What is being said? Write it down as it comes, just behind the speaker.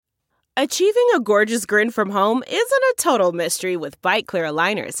Achieving a gorgeous grin from home isn't a total mystery with Byte Clear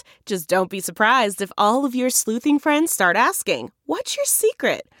aligners. Just don't be surprised if all of your sleuthing friends start asking, "What's your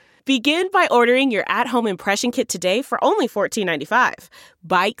secret?" Begin by ordering your at-home impression kit today for only $14.95.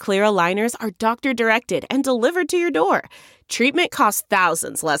 Byte Clear aligners are doctor-directed and delivered to your door. Treatment costs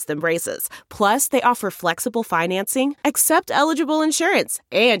thousands less than braces. Plus, they offer flexible financing, accept eligible insurance,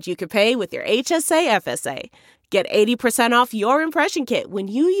 and you can pay with your HSA FSA. Get 80% off your impression kit when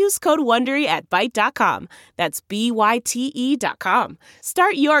you use code WONDERY at Byte.com. That's BYTE.com.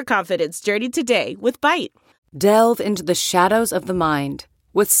 Start your confidence journey today with Byte. Delve into the shadows of the mind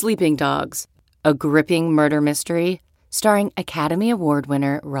with Sleeping Dogs, a gripping murder mystery starring Academy Award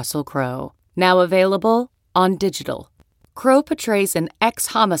winner Russell Crowe. Now available on digital. Crowe portrays an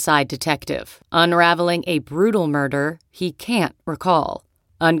ex-homicide detective unraveling a brutal murder he can't recall.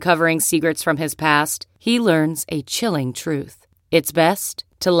 Uncovering secrets from his past, he learns a chilling truth. It's best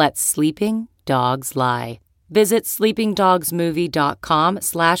to let sleeping dogs lie. Visit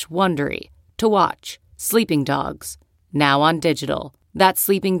sleepingdogsmovie.com/Wondery to watch Sleeping Dogs, now on digital. That's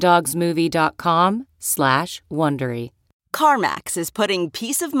sleepingdogsmovie.com/Wondery. CarMax is putting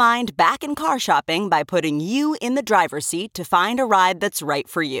peace of mind back in car shopping by putting you in the driver's seat to find a ride that's right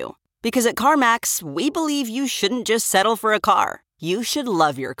for you. Because at CarMax, we believe you shouldn't just settle for a car. You should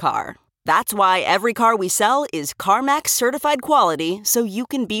love your car. That's why every car we sell is CarMax certified quality, so you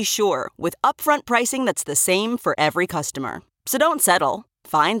can be sure with upfront pricing that's the same for every customer. So don't settle.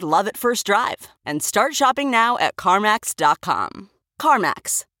 Find love at first drive and start shopping now at CarMax.com.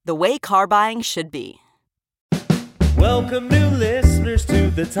 CarMax, the way car buying should be. Welcome new listeners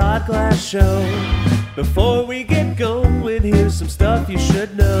to the Todd Glass Show. Before we get going, here's some stuff you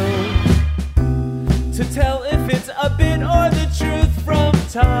should know. To tell if it's a bit or the truth from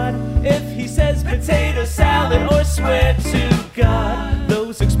Todd. If he says potato salad or swear to God.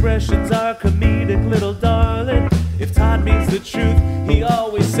 Those expressions are comedic, little darling. If Todd means the truth, he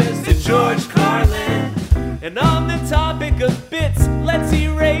always says to George Carlin. And on the topic of bits, let's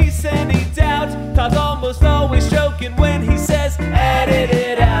erase any doubt. Todd's almost always joking when he says edit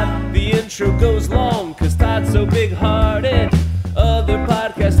it out. The intro goes long cause Todd's so big-hearted. Other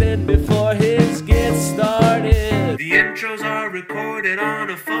podcasts end before his gets started. The intros are recorded on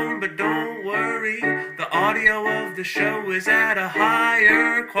a phone, but don't worry, the audio of the show is at a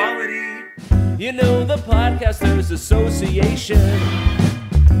higher quality. You know the Podcasters Association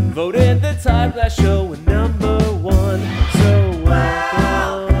voted the Todd Glass Show #1. So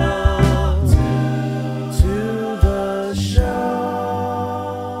welcome to the show.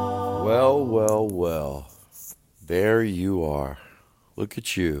 Well, well, well. There you are. Look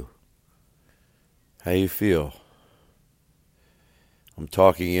at you. How you feel? I'm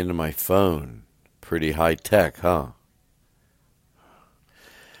talking into my phone. Pretty high tech, huh?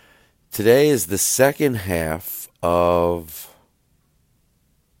 Today is the second half of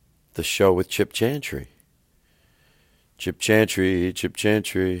the show with Chip Chantry. Chip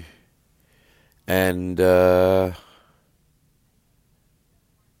Chantry. And I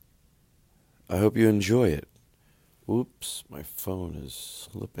hope you enjoy it. Oops, my phone is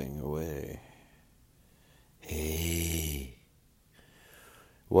slipping away. Hey.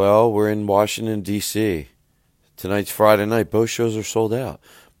 Well, we're in Washington, D.C. Tonight's Friday night. Both shows are sold out.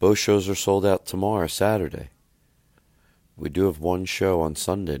 Both shows are sold out tomorrow, Saturday. We do have one show on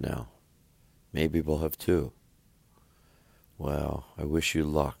Sunday now. Maybe we'll have two. Well, I wish you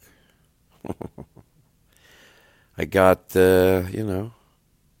luck. I got, I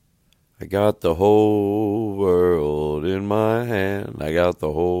got the whole world in my hand. I got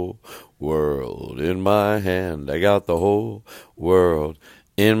the whole world in my hand. I got the whole world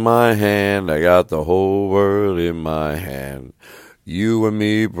in my hand. I got the whole world in my hand. You and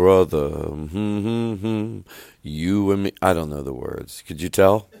me, brother. You and me. I don't know the words. Could you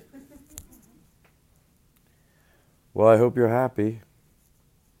tell? Well, I hope you're happy.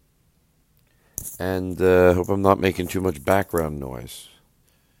 And hope I'm not making too much background noise.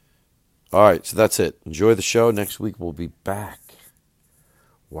 All right, so that's it. Enjoy the show. Next week we'll be back.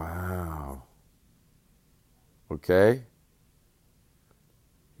 Wow. Okay?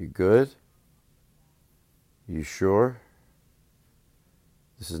 You good? You sure?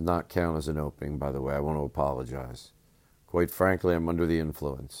 This does not count as an opening, by the way. I want to apologize. Quite frankly, I'm under the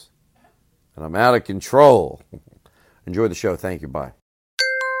influence. And I'm out of control. Enjoy the show. Thank you. Bye.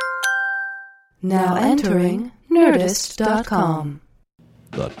 Now entering Nerdist.com.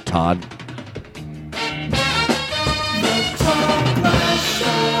 The Todd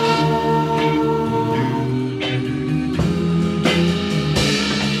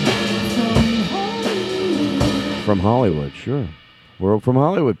From Hollywood, sure. We're from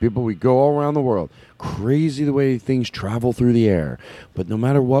Hollywood. People, we go all around the world. Crazy the way things travel through the air. But no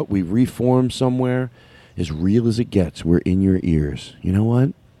matter what, we reform somewhere. As real as it gets, we're in your ears. You know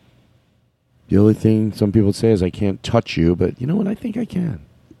what? The only thing some people say is I can't touch you, but you know what? I think I can.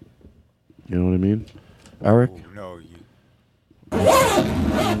 You know what I mean? Eric? Oh,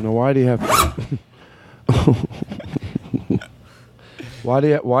 no, No, why do you have...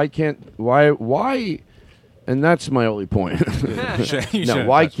 Why... And that's my only point. No,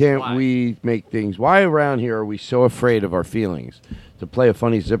 why can't we make things... Why around here are we so afraid of our feelings? To play a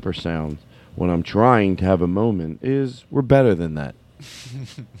funny zipper sound when I'm trying to have a moment is... We're better than that.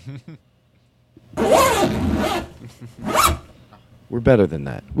 We're better than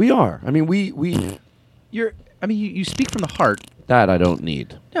that. We are. I mean, you speak from the heart. That I don't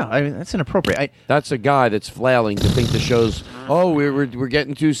need. No, I mean that's inappropriate. That's a guy that's flailing to think the show's. Oh, we're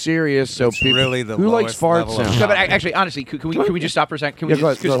getting too serious. So It's really the who likes lowest fart level of sounds? No, but actually, honestly, can we just stop for a second? Can we Yeah,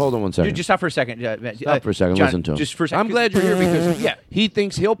 just, go ahead. Hold on one second. Just stop for a second. Stop for a second. John, Listen to him. Just for a second. I'm glad you're here because he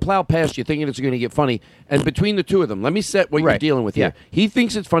thinks he'll plow past you thinking it's going to get funny. And between the two of them, let me set what you're dealing with here. He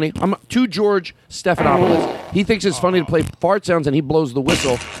thinks it's funny. I'm to George Stephanopoulos. He thinks it's funny to play fart sounds, and he blows the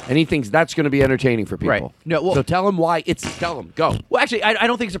whistle, and he thinks that's going to be entertaining for people. Right. No, well, so tell him why. Tell him. Go. Well, actually, I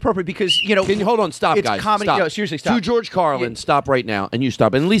don't think it's appropriate because Can you hold on? Stop, it's guys. comedy. Stop. No, seriously, stop. To George Carlin, stop right now, and you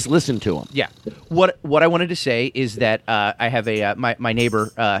stop, and at least listen to him. Yeah. What I wanted to say is that I have a my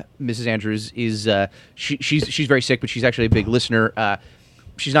neighbor, Mrs. Andrews, is she's very sick, but she's actually a big listener.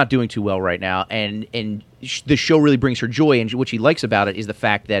 She's not doing too well right now, and the show really brings her joy. And what she likes about it is the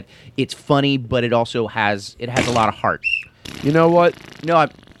fact that it's funny, but it also has a lot of heart. You know what? No,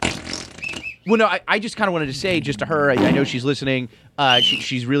 I just kind of wanted to say just to her. I know she's listening.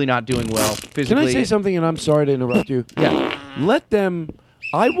 She's really not doing well physically. Can I say something? And I'm sorry to interrupt you. Yeah. Let them.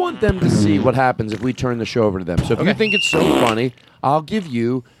 I want them to see what happens if we turn the show over to them. So if you think it's so funny, I'll give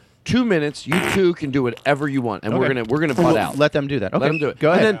you 2 minutes. You two can do whatever you want, and we're gonna butt out. Let them do that. Okay. Let them do it.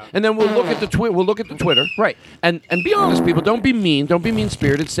 Go ahead. And then we'll look at the We'll look at the Twitter. Right. And be honest, people. Don't be mean. Don't be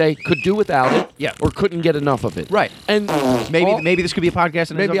mean-spirited. Say could do without it. Yeah. Or couldn't get enough of it. Right. And maybe this could be a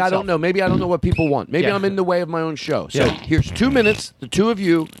podcast. Maybe I don't know. Maybe I don't know what people want. Maybe I'm in the way of my own show. So here's 2 minutes. The two of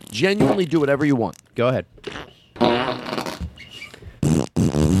you genuinely do whatever you want. Go ahead.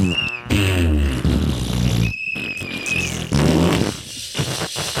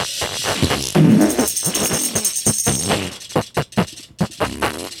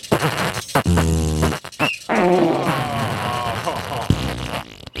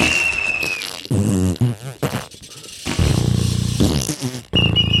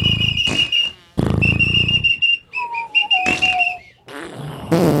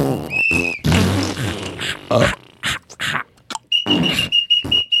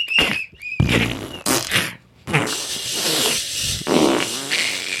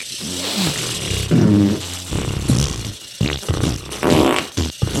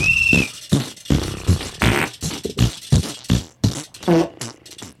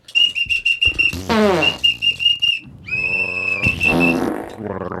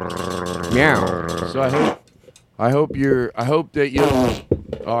 So I hope that you.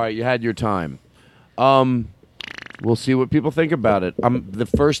 All right, you had your time. We'll see what people think about it. I'll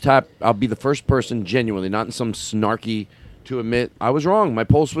be the first person, genuinely, not in some snarky, to admit I was wrong. My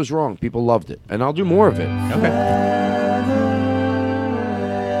pulse was wrong. People loved it, and I'll do more of it. Okay.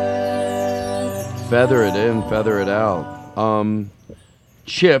 Feather it in, feather it out.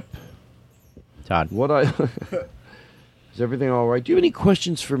 Chip. Todd. Is everything all right? Do you have any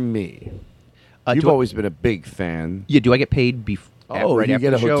questions for me? You've always been a big fan. Yeah. Do I get paid before? Oh, right you after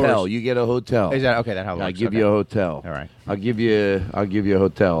get a the show, hotel. You get a hotel. Is that okay? That how it works? I give you a hotel. All right. I'll give you a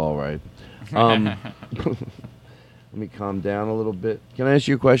hotel. All right. Let me calm down a little bit. Can I ask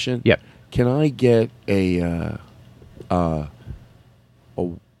you a question? Yep. Can I get I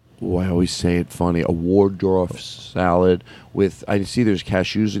always say it funny, a Waldorf salad with, I see there's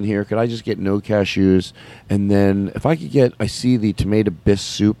cashews in here. Could I just get no cashews? And then if I could get, I see the tomato bisque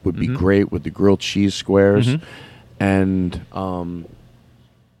soup would be great with the grilled cheese squares. And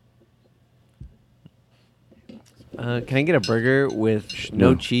can I get a burger with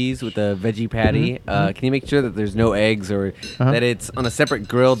no cheese with a veggie patty? Can you make sure that there's no eggs or that it's on a separate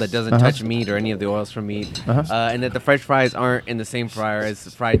grill that doesn't touch meat or any of the oils from meat? And that the French fries aren't in the same fryer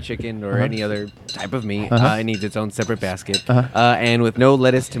as fried chicken or any other type of meat. It needs its own separate basket. And with no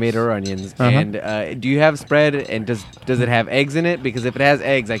lettuce, tomato, or onions. And do you have spread? And does it have eggs in it? Because if it has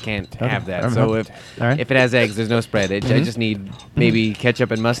eggs, I can't have that. So if it has eggs, there's no spread. I just need maybe ketchup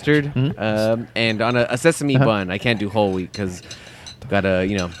and mustard. And on a sesame bun, I can't do whole wheat because got a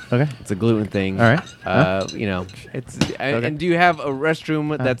Okay. it's a gluten thing. All right. It's and do you have a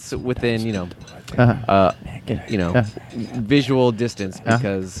restroom that's within visual distance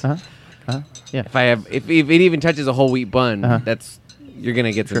because Yeah. if it even touches a whole wheat bun, you're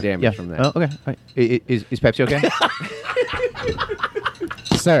gonna get some damage from that. Oh, okay. All right. Is Pepsi okay?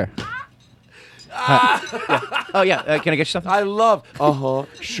 Sir. Oh yeah. Can I get you something? I love.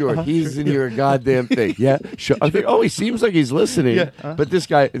 Sure. He's in your goddamn thing. Yeah, sure. I think. Oh, he seems like he's listening. Yeah. But this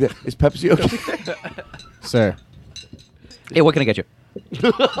guy is Pepsi okay? Sir. Hey, what can I get you?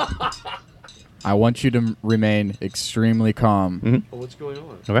 I want you to remain extremely calm. What's going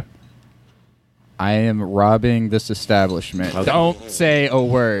on? Okay. I am robbing this establishment. Don't say a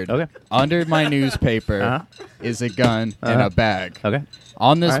word. Okay. Under my newspaper is a gun and a bag. Okay.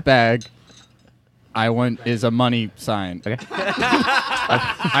 On this All right. bag, is a money sign. Okay.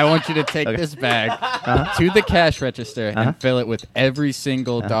 I want you to take this bag to the cash register and fill it with every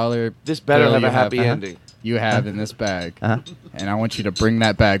single dollar. This better bill have you a happy ending. You have in this bag, and I want you to bring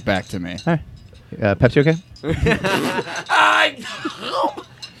that bag back to me. All right. Pepsi okay?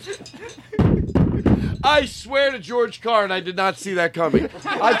 I swear to George Carlin, I did not see that coming.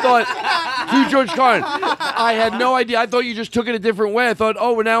 I thought, to George Carlin, I had no idea. I thought you just took it a different way. I thought,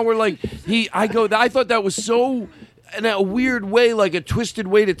 now we're like, I thought that was so, in a weird way, like a twisted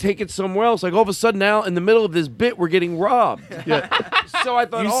way to take it somewhere else. Like all of a sudden now, in the middle of this bit, we're getting robbed. Yeah. So I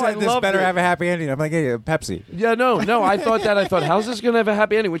thought, You I said this loved better it. have a happy ending. I'm like, hey, Pepsi. Yeah, no. I thought that. I thought, how's this going to have a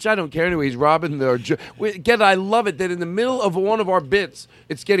happy ending? Which I don't care anyway. He's robbing Again, I love it that in the middle of one of our bits,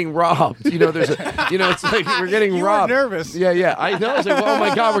 it's getting robbed. It's like we're getting You were robbed. nervous. Yeah. I know. I was like, oh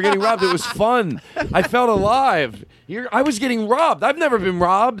my God, we're getting robbed. It was fun. I felt alive. I was getting robbed. I've never been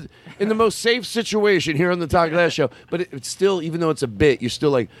robbed in the most safe situation here on the Todd Glass Show. But it's still, even though it's a bit, you're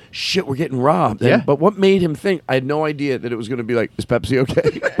still like, shit, we're getting robbed. But what made him think? I had no idea that it was going to be like, is Pepsi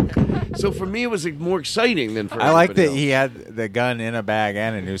okay? So for me, it was more exciting than for I like that everybody he had the gun in a bag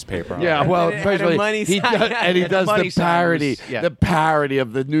and a newspaper. on Yeah, it. well, And a basically, money he sign. does, and he And the does money the sign parody, was- yeah. the parody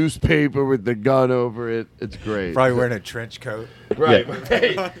of the newspaper with the gun over it. It's great. Probably wearing a trench coat. Right.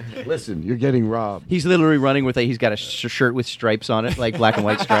 Hey, listen, you're getting robbed. He's literally running with he's got a shirt with stripes on it, like black and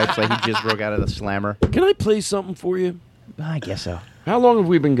white stripes, like he just broke out of the slammer. Can I play something for you? I guess so. How long have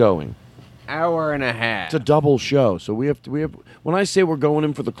we been going? Hour and a half. It's a double show, so we have. When I say we're going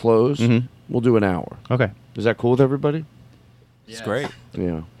in for the close, we'll do an hour. Okay. Is that cool with everybody? It's great.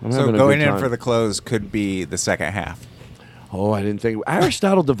 Yeah. I'm So having a going good in time. for the close could be the second half. Oh, I didn't think.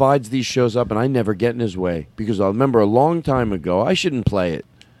 Aristotle divides these shows up, and I never get in his way because I remember a long time ago. I shouldn't play it.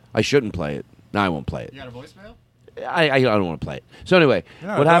 No, I won't play it. You got a voicemail? I don't want to play it. So anyway, No,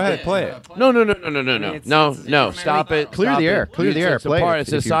 what go happened? ahead, play it. No. it's Stop it. Clear Stop the it. air. Clear the air. It's a Play part. it It's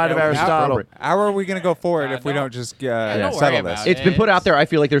the if you- side of Yeah, Aristotle. How are we going to go forward if we don't just don't settle worry this? about It's been put out there. I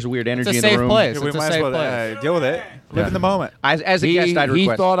feel like there's a weird energy It's a in the safe room. place. we It's a might as safe well place. deal with it. Live in the moment. As a guest, I'd He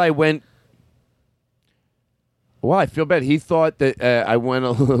request. thought I went. Well, I feel bad. He thought that I went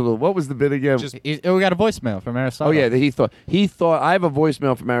a little. What was the bit again? We got a voicemail from Aristotle. Oh yeah, he thought I have a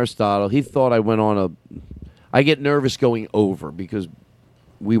voicemail from Aristotle. He thought I went on a. I get nervous going over because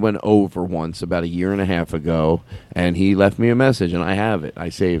we went over once about a year and a half ago, and he left me a message, and I have it. I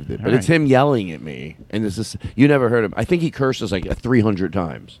saved it, but it's him yelling at me, and this is you never heard him. I think he curses like 300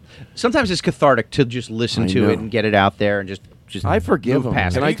 times. Sometimes it's cathartic to just listen I to know. it and get it out there and just I forgive move him.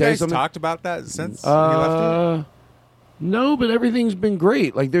 past Can it. I Have you tell you guys something? talked about that since you left it? No, but everything's been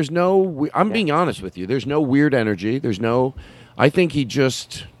great. Like, there's no. I'm being honest with you. There's no weird energy. There's no. I think he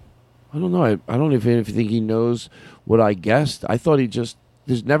just. I don't know. I don't even think he knows what I guessed. I thought he just.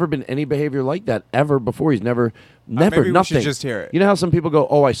 There's never been any behavior like that ever before. He's never maybe we should nothing. just hear it. You know how some people go,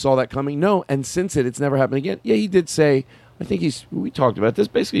 "Oh, I saw that coming." No, and since it's never happened again. Yeah, he did say. I think we talked about this.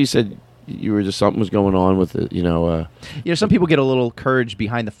 Basically, he said you were just something was going on with it. some people get a little courage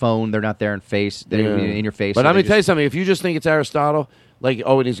behind the phone. They're not there in in your face. But so I'm they going to tell you just- something. If you just think it's Aristotle, like,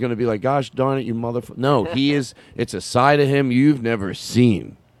 and he's going to be like, gosh darn it, you motherfucker. No, he is. It's a side of him you've never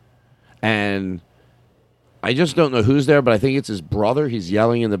seen. And I just don't know who's there, but I think it's his brother. He's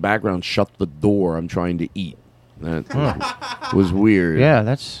yelling in the background, shut the door. I'm trying to eat. That was weird. Yeah,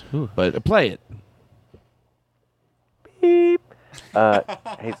 that's. But play it.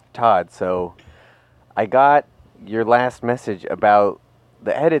 Hey, Todd, so I got your last message about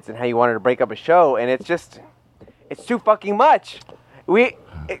the edits and how you wanted to break up a show, and it's too fucking much.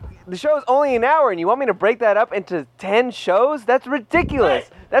 The show is only an hour, and you want me to break that up into 10 shows? That's ridiculous.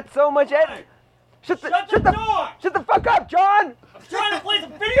 That's so much edit. Shut the fuck up, John! I'm trying to play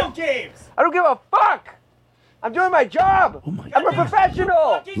some video games! I don't give a fuck! I'm doing my job! Oh my I'm a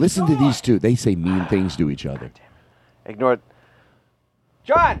professional! Listen to these two. They say mean things to each other. Ignore it.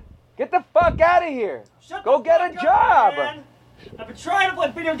 John, get the fuck out of here. Go get a job. I've been trying to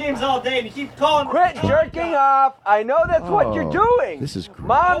play video games all day and you keep calling me. Quit jerking off. I know that's what you're doing. This is great.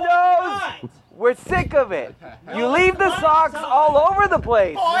 Mom knows. We're sick of it. You leave the socks all over the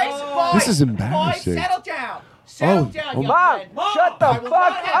place. Boys, This is embarrassing. Boys, settle down. Settle Oh, down, oh. young Mom, man. shut the I will fuck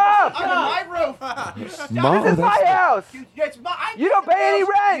not have up. you under my roof. Mom, This is my house. It's my, You don't pay any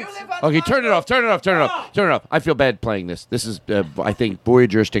rent. Okay, turn it off. Turn it off. Turn it off. Turn it off. I feel bad playing this. This is, I think,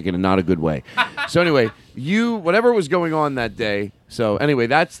 voyeuristic in a not a good way. So anyway, whatever was going on that day. So anyway,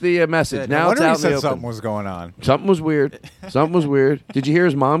 that's the message. No Now it's wonder he out in said the open. something was going on. Something was weird. Something was weird. Did you hear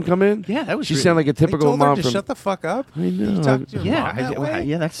his mom come in? Yeah, that was She weird. sounded like a They typical told her mom to from. shut the fuck up. I know. You talk to your Yeah, mom that way?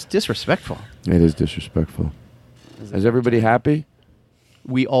 yeah, that's disrespectful. It is disrespectful. Is everybody happy?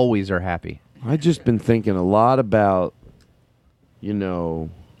 We always are happy. I've just been thinking a lot about,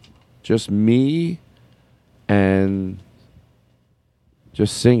 just me and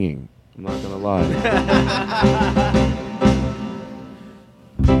just singing. I'm not going to lie.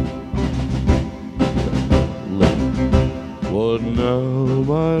 What now,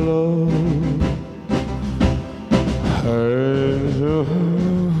 my love?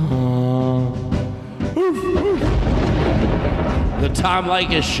 The Tom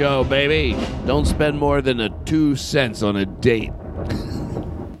Leykis Show, baby. Don't spend more than 2 cents on a date.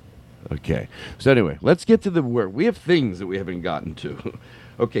 Okay. So anyway, let's get to the work. We have things that we haven't gotten to.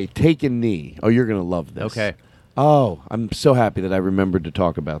 Okay, take a knee. Oh, you're going to love this. Okay. Oh, I'm so happy that I remembered to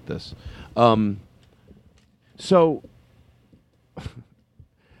talk about this. So,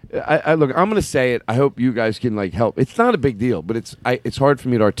 I look. I'm going to say it. I hope you guys can help. It's not a big deal, but it's hard for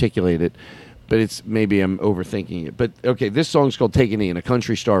me to articulate it. But maybe I'm overthinking it. But okay, this song's called "Take a Knee," and a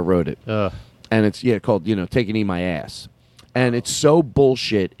country star wrote it, and it's called "Take a Knee, My Ass," and it's so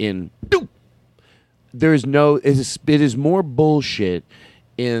bullshit. There is no. It is more bullshit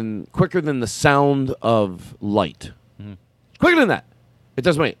in quicker than the sound of light. Mm-hmm. Quicker than that. It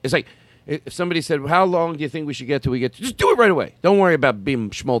doesn't wait. It's like if somebody said, "How long do you think we should get till we get to?" Just do it right away. Don't worry about being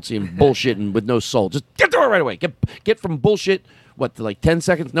schmaltzy and bullshit and with no soul. Just get to it right away. Get from bullshit. What, to 10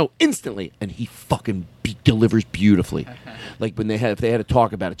 seconds? No, instantly. And he fucking delivers beautifully. If they had to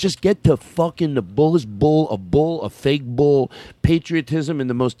talk about it. Just get to fucking the bull, a fake bull, patriotism in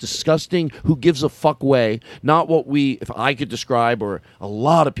the most disgusting, who gives a fuck way. Not what if I could describe, or a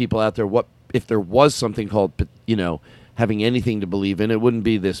lot of people out there, what if there was something called, having anything to believe in, it wouldn't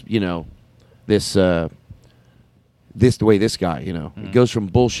be this, the way this guy, it goes from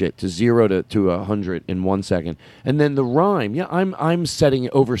bullshit to 0 to 100 in 1 second, and then the rhyme. Yeah, I'm oversetting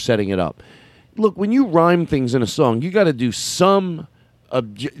it up. Look, when you rhyme things in a song, you got to do some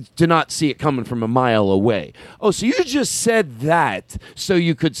to not see it coming from a mile away. Oh, so you just said that so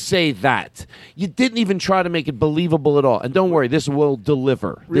you could say that. You didn't even try to make it believable at all. And don't worry, this will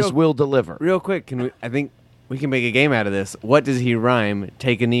deliver. This will deliver. Real quick, I think we can make a game out of this. What does he rhyme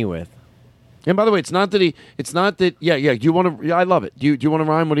 "take a knee" with? And by the way, it's not that. Yeah. Do you want to? Yeah, I love it. Do you want to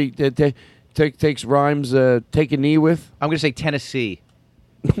rhyme what he takes rhymes? Take a knee with. I'm going to say Tennessee.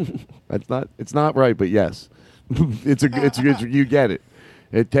 That's not. It's not right, but yes, it's you get it.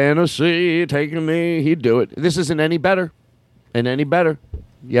 At Tennessee, take a knee. He'd do it. This isn't any better.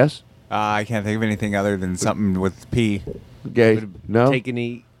 Yes. I can't think of anything other than something with P. Okay. No. Take a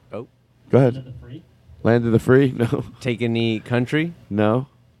knee. Oh. Go ahead. Land of the free. No. Take a knee. Country. No.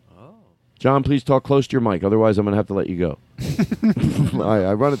 John, please talk close to your mic. Otherwise, I'm going to have to let you go.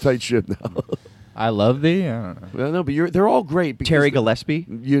 I run a tight ship now. I love thee. Well, no, but they're all great. Terry Gillespie.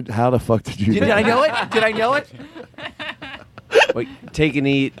 How the fuck did you? Did I know it? Did I know it? Wait, take a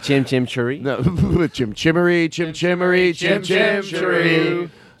knee. Chim chim cherry. No, chim chimmery, chim chimmery, chim chim cherry.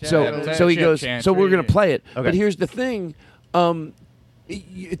 So he goes. So we're going to play it. Okay. But here's the thing.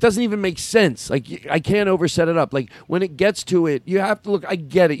 It doesn't even make sense. I can't overset it up. When it gets to it, you have to look. I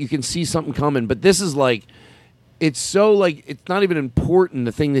get it. You can see something coming, but this is it's so it's not even important.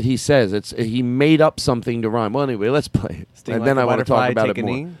 The thing that he says, he made up something to rhyme. Well, anyway, let's play it, and then I want to talk about it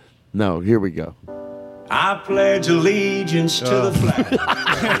more. No, here we go. I pledge allegiance to the flag,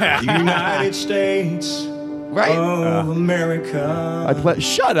 the United States of America.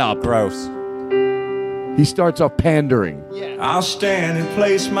 Shut up. Gross. He starts off pandering. I'll stand and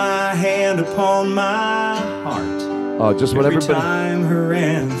place my hand upon my heart. Oh, just what everybody. Every time her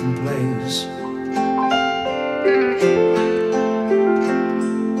anthem plays.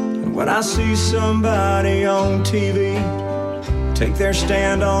 And when I see somebody on TV take their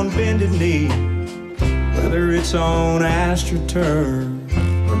stand on bended knee, whether it's on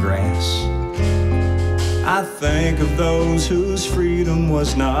AstroTurf or grass, I think of those whose freedom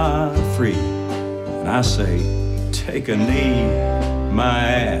was not free. And I say, take a knee, my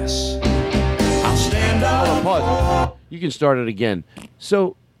ass. I'll stand up. Pause. You can start it again.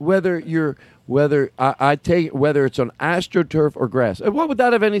 So whether it's on AstroTurf or grass, what would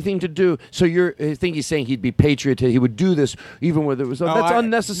that have anything to do? So I think he's saying he'd be patriotic. He would do this even whether it was. That's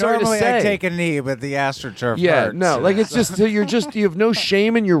unnecessary to say. Normally I take a knee, but the AstroTurf hurts. No, like it's just you have no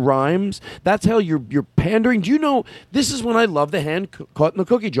shame in your rhymes. That's how you're pandering. Do you know this is when I love the hand caught in the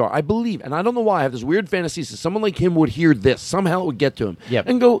cookie jar? I believe, and I don't know why I have this weird fantasy that someone like him would hear this somehow. It would get to him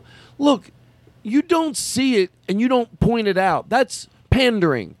and go, look, you don't see it and you don't point it out. That's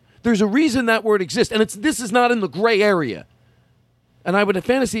pandering. There's a reason that word exists, and this is not in the gray area. And I would have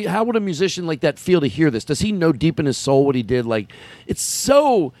fantasy, how would a musician like that feel to hear this? Does he know deep in his soul what he did? Like, when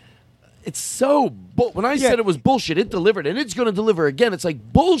I said it was bullshit, it delivered, and it's going to deliver again. It's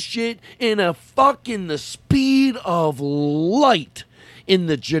like bullshit in the speed of light, in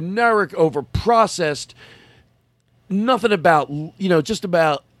the generic, over-processed, nothing about, just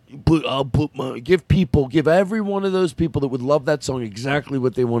about, give every one of those people that would love that song exactly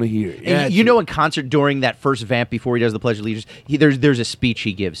what they want to hear. And in concert during that first vamp before he does the Pledge of Allegiance, there's a speech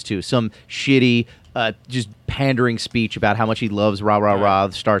he gives too, some shitty, just pandering speech about how much he loves rah rah rah,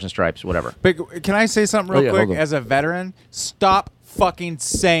 the Stars and Stripes, whatever. But can I say something real quick? As a veteran, stop fucking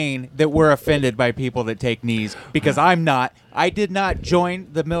saying that we're offended by people that take knees, because I'm not. I did not join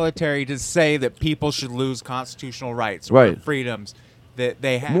the military to say that people should lose constitutional rights or freedoms that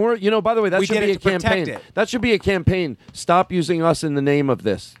they have. More, by the way, that should be a campaign. That should be a campaign. Stop using us in the name of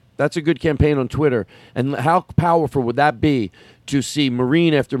this. That's a good campaign on Twitter. And how powerful would that be to see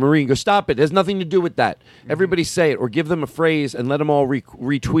Marine after Marine go, stop it. It has nothing to do with that. Everybody say it, or give them a phrase and let them all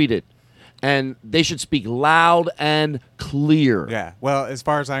retweet it. And they should speak loud and clear. Yeah. Well, as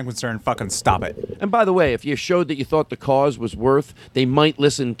far as I'm concerned, fucking stop it. And by the way, if you showed that you thought the cause was worth, they might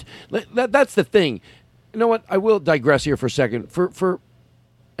listen. That's the thing. You know what? I will digress here for a second.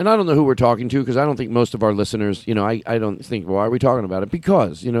 And I don't know who we're talking to, because I don't think most of our listeners, I don't think, why are we talking about it?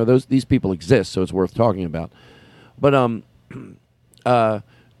 Because, these people exist, so it's worth talking about. But I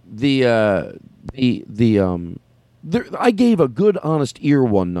gave a good, honest ear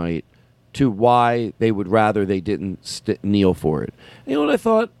one night to why they would rather they didn't kneel for it. You know what I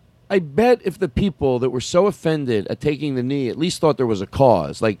thought? I bet if the people that were so offended at taking the knee at least thought there was a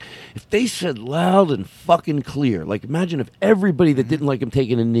cause, like if they said loud and fucking clear, like imagine if everybody that didn't like him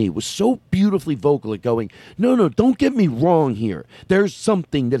taking a knee was so beautifully vocal at going, no, don't get me wrong here. There's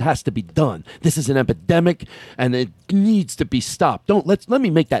something that has to be done. This is an epidemic and it needs to be stopped. Let me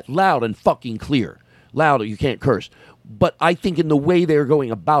make that loud and fucking clear. Loud, or you can't curse. But I think in the way they're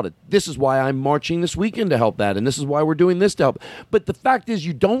going about it, this is why I'm marching this weekend to help that, and this is why we're doing this to help. But the fact is,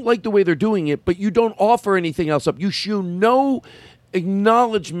 you don't like the way they're doing it, but you don't offer anything else up. You show no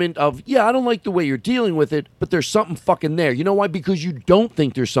acknowledgement of, I don't like the way you're dealing with it, but there's something fucking there. You know why? Because you don't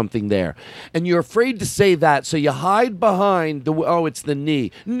think there's something there. And you're afraid to say that, so you hide behind it's the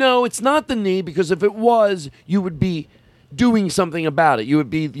knee. No, it's not the knee, because if it was, you would be doing something about it. You would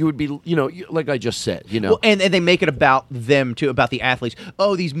be, like I just said, Well, and they make it about them too, about the athletes.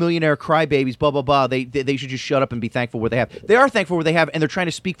 Oh, these millionaire crybabies, blah blah blah. They should just shut up and be thankful for what they have. They are thankful for what they have, and they're trying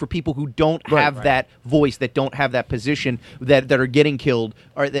to speak for people who don't have that voice, that don't have that position, that are getting killed,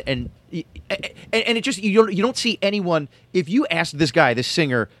 and it just you don't see anyone. If you ask this guy, this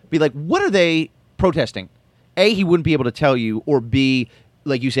singer, be like, what are they protesting? A, he wouldn't be able to tell you, or B,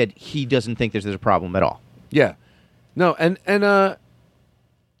 like you said, he doesn't think there's a problem at all. Yeah. No, and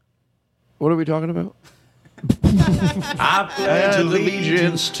what are we talking about? I pledge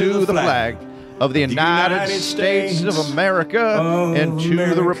allegiance to the flag of the United States of America and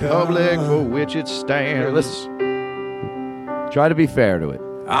to the republic for which it stands. Listen, try to be fair to it.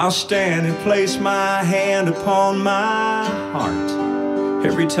 I'll stand and place my hand upon my heart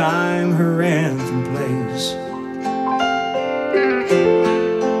every time her anthem plays.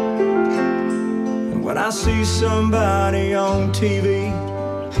 When I see somebody on TV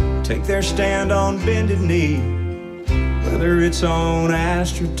take their stand on bended knee, whether it's on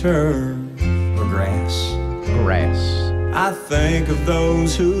AstroTurf or grass, I think of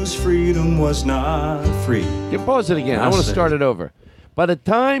those whose freedom was not free. You pause it again. I want to start it over. By the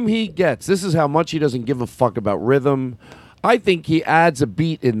time he gets, this is how much he doesn't give a fuck about rhythm, I think he adds a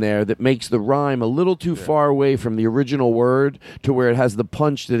beat in there that makes the rhyme a little too far away from the original word to where it has the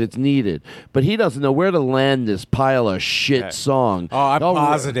punch that it's needed. But he doesn't know where to land this pile of shit song. Oh, I'm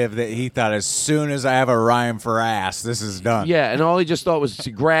positive that he thought as soon as I have a rhyme for ass, this is done. Yeah, and all he just thought was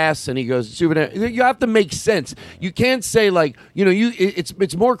grass, and he goes, you have to make sense. You can't say like,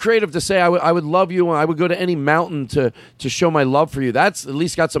 it's more creative to say I would love you and I would go to any mountain to show my love for you. That's at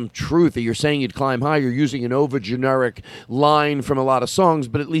least got some truth that you're saying you'd climb high. You're using an over-generic line from a lot of songs,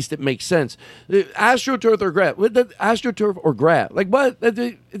 but at least it makes sense. AstroTurf or grass? AstroTurf or grass? Like what?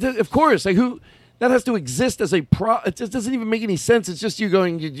 Of course. Like who? That has to exist as a It just doesn't even make any sense. It's just you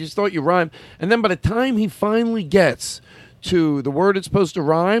just thought you rhyme, and then by the time he finally gets to the word it's supposed to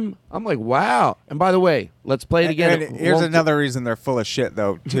rhyme, I'm like, wow. And by the way, let's play it again. And here's another reason they're full of shit,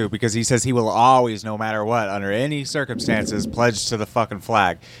 though, too, because he says he will always, no matter what, under any circumstances, pledge to the fucking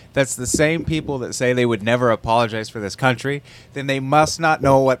flag. That's the same people that say they would never apologize for this country. Then they must not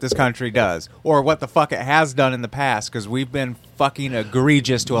know what this country does or what the fuck it has done in the past, because we've been fucking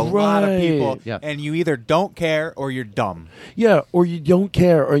egregious to a lot of people, and you either don't care or you're dumb. Yeah, or you don't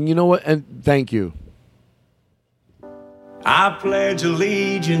care, and you know what? And thank you. I pledge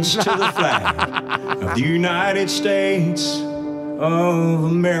allegiance to the flag of the United States of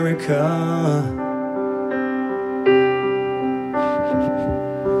America.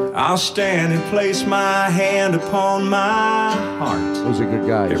 I'll stand and place my hand upon my heart. He's a good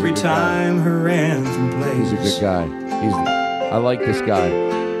guy. Every time her anthem plays. He's a good guy. I like this guy.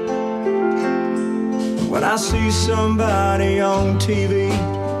 When I see somebody on TV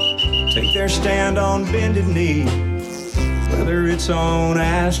take their stand on bended knee, whether it's on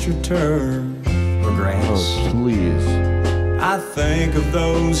AstroTurf or grass. Oh, please. I think of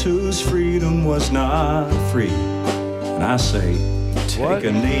those whose freedom was not free. And I say, take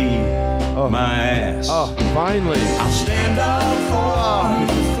a knee, my ass. Oh, finally. I'll stand up for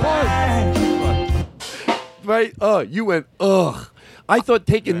the flag. Right? You went, ugh. I thought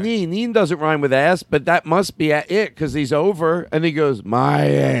take a knee. Knee doesn't rhyme with ass, but that must be it because he's over. And he goes, my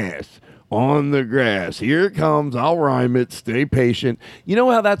ass. On the grass. Here it comes. I'll rhyme it. Stay patient. You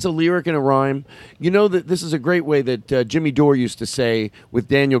know how that's a lyric and a rhyme? You know that this is a great way that Jimmy Dore used to say with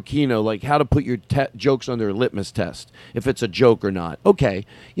Daniel Kino, like how to put your jokes under a litmus test, if it's a joke or not. Okay.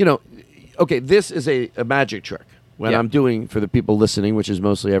 This is a magic trick. When I'm doing, for the people listening, which is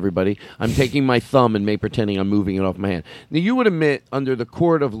mostly everybody, I'm taking my thumb and pretending I'm moving it off my hand. Now, you would admit, under the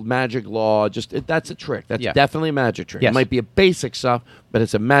court of magic law, that's a trick. That's definitely a magic trick. Yes. It might be a basic stuff, but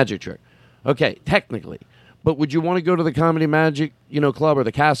it's a magic trick. Okay, technically. But would you want to go to the Comedy Magic, Club or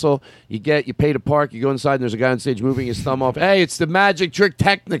the Castle? You pay to park, you go inside, and there's a guy on stage moving his thumb off. Hey, it's the magic trick,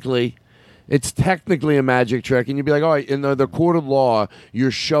 technically. It's technically a magic trick. And you'd be like, all right, in the court of law,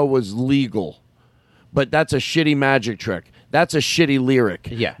 your show was legal. But that's a shitty magic trick. That's a shitty lyric.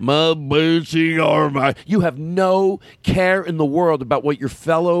 Yeah. My booty are my... You have no care in the world about what your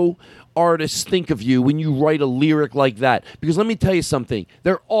fellow artists think of you when you write a lyric like that. Because let me tell you something.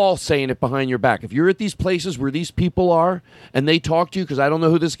 They're all saying it behind your back. If you're at these places where these people are and they talk to you, because I don't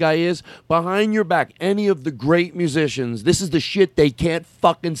know who this guy is, behind your back, any of the great musicians, this is the shit they can't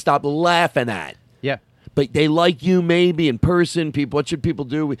fucking stop laughing at. Yeah. But they like you maybe in person. People, what should people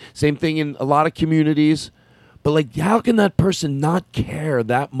do? Same thing in a lot of communities. But how can that person not care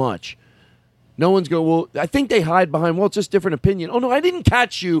that much? No one's going, well, I think they hide behind, well, it's just different opinion. Oh, no, I didn't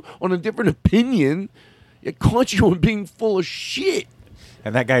catch you on a different opinion. I caught you on being full of shit.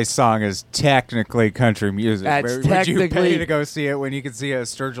 And that guy's song is technically country music. Would you pay to go see it when you could see a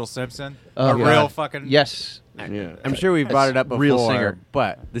Sturgill Simpson? Real fucking... Yes. Yeah. I'm sure we've brought it up before. Real singer.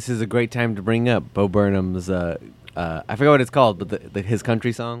 But this is a great time to bring up Bo Burnham's, I forgot what it's called, but his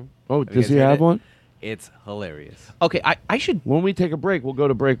country song. Oh, does he have one? It's hilarious. Okay, I should... When we take a break, we'll go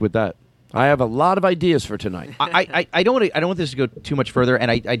to break with that. I have a lot of ideas for tonight. I don't want this to go too much further,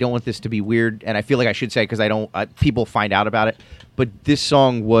 and I don't want this to be weird, and I feel like I should say because I don't people find out about it. But this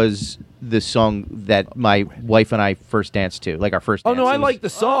song was the song that my wife and I first danced to, like our first dance. Oh, no, I like the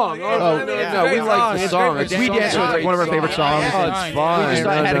song. No, we like the song. We danced to like one of our favorite songs. Oh, it's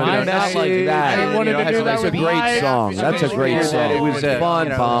fine. Not like that. That's a great song. That's a great song. It was fun.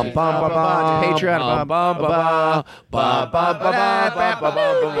 Patreon.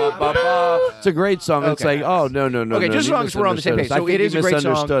 It's a great song. It's like, oh, no. Okay, just as long as we're on the same page. So it is a great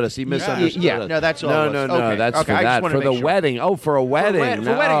song. He misunderstood us. Yeah, no, that's all. No, that's for that. For the wedding. Oh, for a wedding.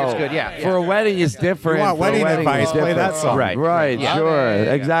 For a wedding, it's good, yeah. For a wedding is different. You want wedding advice, play that song. Right, yeah. Sure.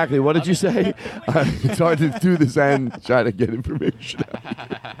 Exactly. What did you say? It's hard to do this and try to get information.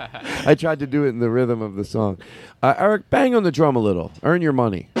 I tried to do it in the rhythm of the song. Eric, bang on the drum a little. Earn your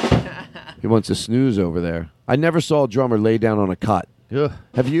money. He wants to snooze over there. I never saw a drummer lay down on a cot. Ugh.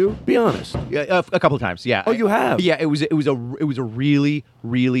 Have you? Be honest. Yeah, a couple of times. Yeah. Oh, you have? Yeah, it was a really,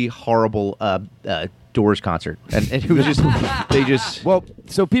 really horrible Doors concert, and it was just well,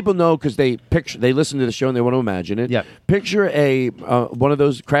 so people know because they listen to the show and they want to imagine it. Yeah. Picture a one of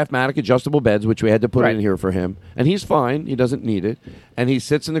those Craftmatic adjustable beds, which we had to put in here for him, and he's fine. He doesn't need it, and he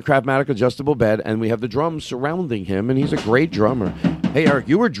sits in the Craftmatic adjustable bed, and we have the drums surrounding him, and he's a great drummer. Hey, Eric,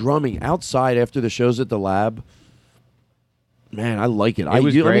 you were drumming outside after the shows at the lab. Man, I like it. It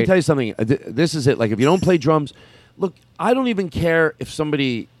was Let me great. tell you something. This is it. Like, if you don't play drums, look, I don't even care if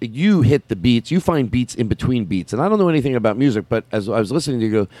you hit the beats. You find beats in between beats. And I don't know anything about music, but as I was listening to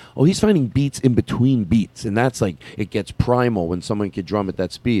you go, oh, he's finding beats in between beats. And that's like, it gets primal when someone could drum at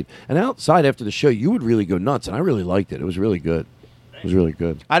that speed. And outside after the show, you would really go nuts. And I really liked it. It was really good. It was really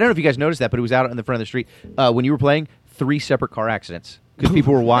good. I don't know if you guys noticed that, but it was out in the front of the street. When you were playing, 3 separate car accidents because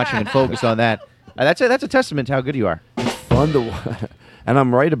people were watching and focused on that. That's a testament to how good you are. Fun to and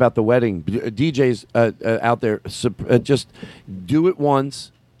I'm right about the wedding. DJs out there, just do it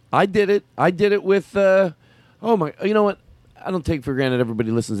once. I did it with, you know what? I don't take for granted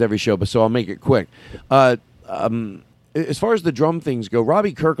everybody listens to every show, but so I'll make it quick. As far as the drum things go,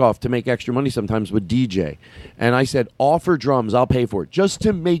 Robbie Kirkhoff, to make extra money sometimes, would DJ. And I said, offer drums, I'll pay for it, just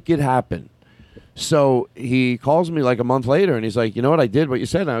to make it happen. So he calls me like a month later, and he's like, you know what, I did what you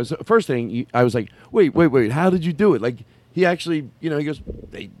said. And I was like, wait, how did you do it? Like, he actually, he goes,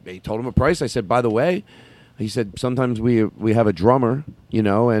 they told him a price. I said, by the way, he said, sometimes we have a drummer,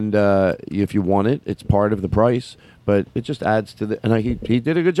 and if you want it, it's part of the price, but it just adds to the, and he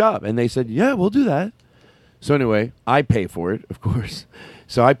did a good job. And they said, yeah, we'll do that. So anyway, I pay for it, of course.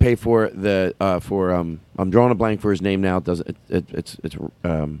 So I pay for I'm drawing a blank for his name now. I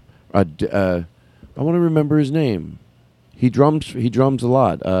want to remember his name. He drums a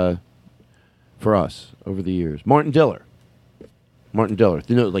lot for us over the years. Martin Diller. Like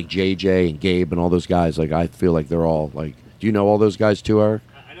JJ and Gabe and all those guys. Like, I feel like they're all like. Do you know all those guys too, Eric?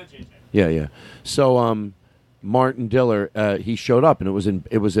 I know JJ. Yeah. So Martin Diller, he showed up, and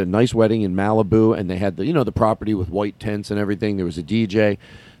it was a nice wedding in Malibu, and they had the property with white tents and everything. There was a DJ.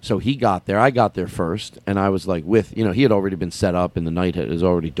 So he got there. I got there first, and I was like he had already been set up, and the night it was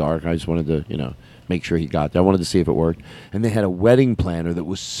already dark. I just wanted to make sure he got there. I wanted to see if it worked. And they had a wedding planner that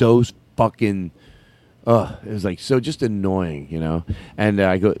was so fucking. It was like so just annoying, And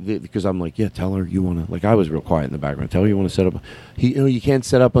I go because I'm like, yeah, tell her you want to. Like, I was real quiet in the background. Tell her you want to set up. You can't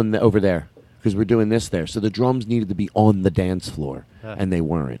set up over there because we're doing this there. So the drums needed to be on the dance floor, and they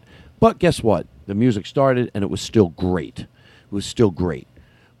weren't. But guess what? The music started, and it was still great. It was still great.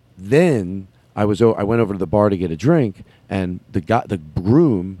 Then I went over to the bar to get a drink, and the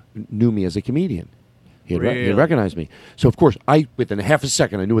groom knew me as a comedian. He had recognized me. So, of course, within a half a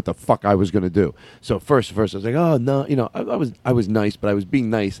second, I knew what the fuck I was going to do. So first I was like, oh, no. I was nice, but I was being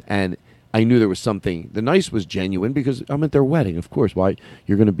nice, and I knew there was something. The nice was genuine because I'm at their wedding, of course. Why?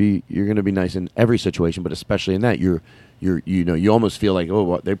 You're going to be nice in every situation, but especially in that, you almost feel like, oh,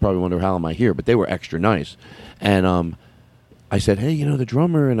 well, they probably wonder how am I here, but they were extra nice. And I said, hey, the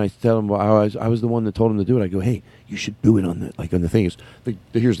drummer, and I tell him, well, I was the one that told him to do it. I go, hey, you should do it on the thing.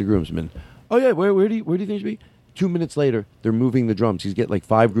 Here's the groomsman. Oh yeah, where do you think it should be? 2 minutes later, they're moving the drums. He's get like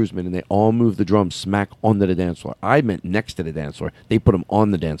 5 groomsmen, and they all move the drums smack onto the dance floor. I meant next to the dance floor. They put them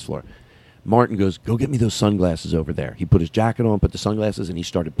on the dance floor. Martin goes, go get me those sunglasses over there. He put his jacket on, put the sunglasses, and he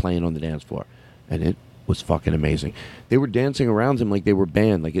started playing on the dance floor. And it was fucking amazing. They were dancing around him like they were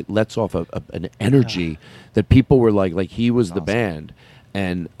band. Like, it lets off an energy that people were like he was the band.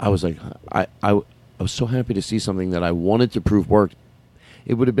 And I was like, I was so happy to see something that I wanted to prove worked.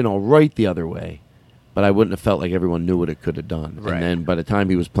 It would have been all right the other way, but I wouldn't have felt like everyone knew what it could have done. Right. And then by the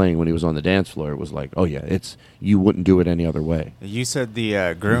time he was playing, when he was on the dance floor, it was like, oh yeah, you wouldn't do it any other way. You said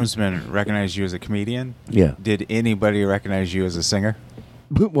the groomsmen recognized you as a comedian. Yeah. Did anybody recognize you as a singer?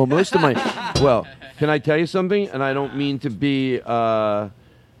 Well, most of my... Well, can I tell you something? And I don't mean to be... I'm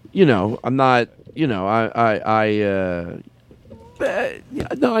not... No,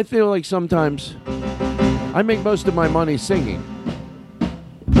 I feel like sometimes... I make most of my money singing.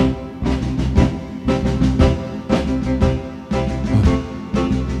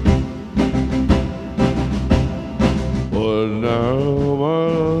 Well, now my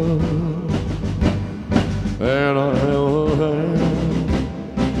love, and I will have.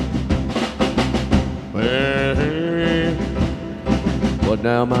 But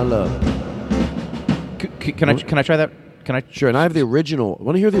now my love. Can I try that? Can I? Sure. And I have the original.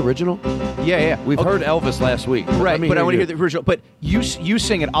 Want to hear the original? Yeah. We've heard Elvis last week. Right, but I want to hear the original. But you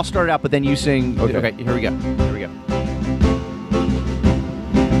sing it. I'll start it out, but then you sing. Okay, here we go.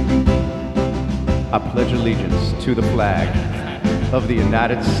 I pledge allegiance to the flag of the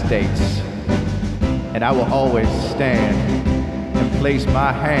United States, and I will always stand and place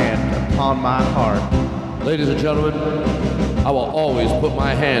my hand upon my heart. Ladies and gentlemen, I will always put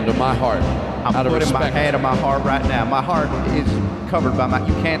my hand on my heart. I'm putting my hand on my heart right now. My heart is covered by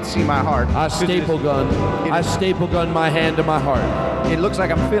you can't see my heart. I staple gun my hand to my heart. It looks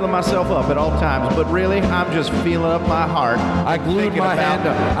like I'm feeling myself up at all times, but really, I'm just feeling up my heart. I glued my hand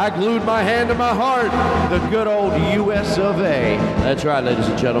to my heart. The good old U.S. of A. That's right, ladies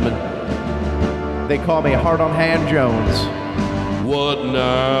and gentlemen. They call me Heart on Hand Jones. What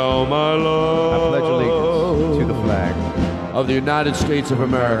now, my love? I pledge allegiance to the flag of the United States of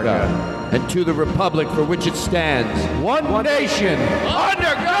America, and to the republic for which it stands, one nation,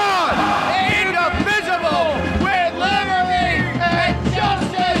 under God, indivisible, with liberty and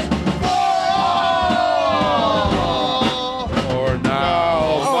justice for all. For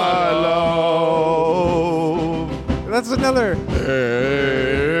now, my love. That's another.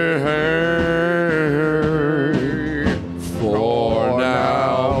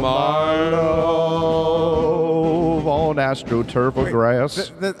 AstroTurf or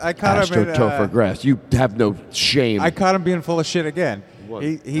grass. I caught him AstroTurf or grass. You have no shame. I caught him being full of shit again.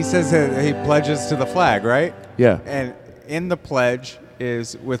 He says that he pledges to the flag, right? Yeah. And in the pledge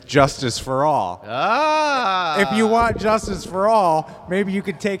is with justice for all. Ah. If you want justice for all, maybe you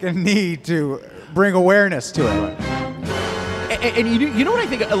could take a knee to bring awareness to it. And you know what I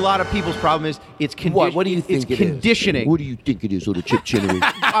think a lot of people's problem is? It's conditioning. What do you think it's conditioning. What do you think it is, little chip chinnery?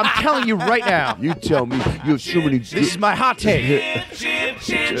 I'm telling you right now. You tell me. You have so many. This is my hot take.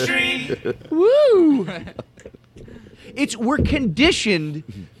 Woo! We're conditioned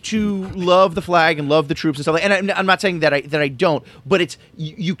to love the flag and love the troops and stuff. And I'm not saying that I don't, but it's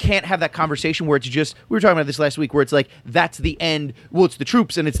you can't have that conversation where it's just, we were talking about this last week, where it's like that's the end. Well, it's the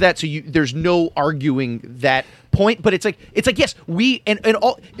troops and it's that. So there's no arguing that point. But it's like yes, we and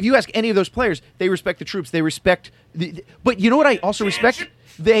all. If you ask any of those players, they respect the troops. They respect. But you know what I also respect?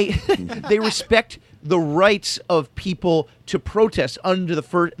 They respect the rights of people to protest under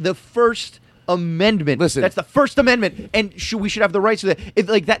the First Amendment. Listen, that's the First Amendment, and we should have the rights to that.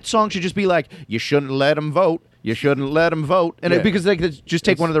 Like that song should just be like, "You shouldn't let them vote. You shouldn't let them vote," and because they just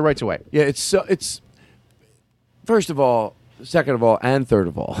take one of their rights away. Yeah, it's first of all, second of all, and third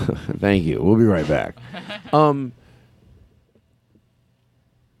of all. Thank you. We'll be right back.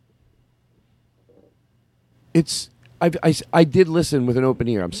 I did listen with an open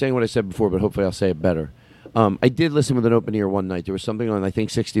ear. I'm saying what I said before, but hopefully I'll say it better. I did listen with an open ear one night. There was something on, I think,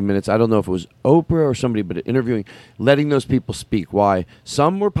 60 Minutes. I don't know if it was Oprah or somebody, but interviewing, letting those people speak. Why?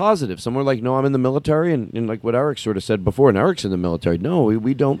 Some were positive. Some were like, no, I'm in the military, and like what Eric sort of said before, and Eric's in the military. No,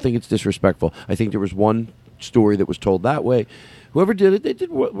 we don't think it's disrespectful. I think there was one story that was told that way. Whoever did it, they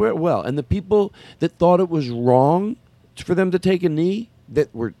did well. And the people that thought it was wrong for them to take a knee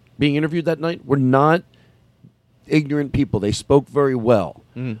that were being interviewed that night were not ignorant people. They spoke very well.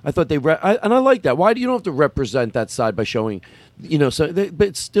 I thought and I like that. Why do you don't have to represent that side by showing,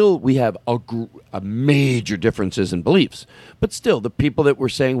 but still we have a major differences in beliefs. But still, the people that were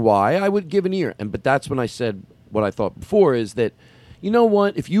saying why, I would give an ear. But that's when I said what I thought before is that, you know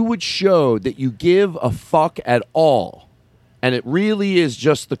what, if you would show that you give a fuck at all, and it really is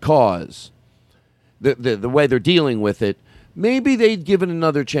just the cause, the way they're dealing with it, maybe they'd give it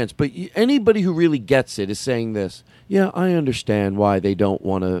another chance. But anybody who really gets it is saying this. Yeah, I understand why they don't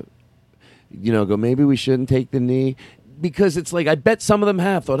want to, go, maybe we shouldn't take the knee. Because it's like, I bet some of them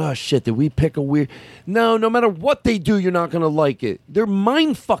have thought, oh, shit, did we pick a weird... No matter what they do, you're not going to like it. They're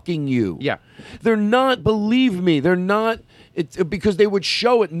mind-fucking you. Yeah. They're not, believe me, they're not... because they would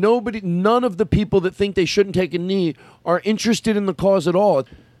show it. None of the people that think they shouldn't take a knee are interested in the cause at all.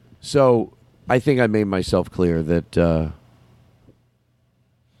 So I think I made myself clear that...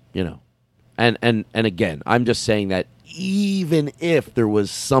 And again, I'm just saying that even if there was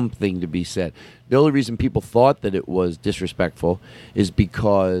something to be said, the only reason people thought that it was disrespectful is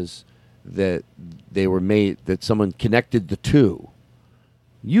because that someone connected the two.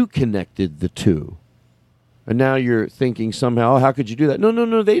 You connected the two. And now you're thinking somehow, how could you do that?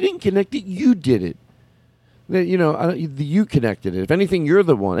 No, they didn't connect it. You did it. You connected it. If anything, you're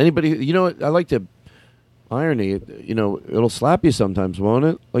the one. Anybody, I like to... irony, it'll slap you sometimes, won't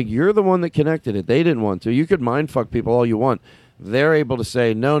it? Like, you're the one that connected it. They didn't want to. You could mind fuck people all you want. They're able to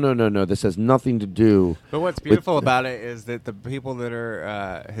say, no, this has nothing to do. But what's beautiful about it is that the people that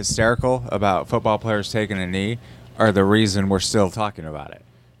are hysterical about football players taking a knee are the reason we're still talking about it.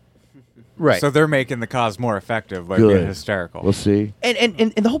 Right. So they're making the cause more effective by being hysterical. We'll see.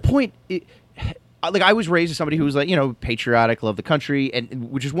 And the whole point... like I was raised as somebody who was like, patriotic, love the country,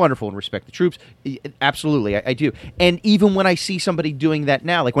 and which is wonderful, and respect the troops. Absolutely, I do. And even when I see somebody doing that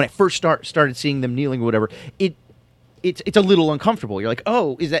now, like when I first started seeing them kneeling or whatever, it's a little uncomfortable. You're like,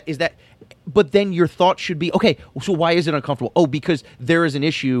 oh, is that? But then your thought should be, okay, so why is it uncomfortable? Oh, because there is an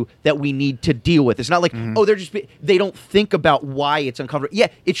issue that we need to deal with. It's not like, they don't think about why it's uncomfortable. Yeah,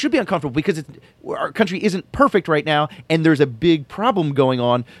 it should be uncomfortable because our country isn't perfect right now, and there's a big problem going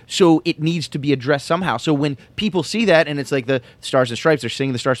on, so it needs to be addressed somehow. So when people see that, and it's like the Stars and Stripes, they're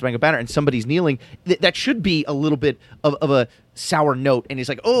singing the Star Spangled Banner, and somebody's kneeling, that should be a little bit of a sour note, and it's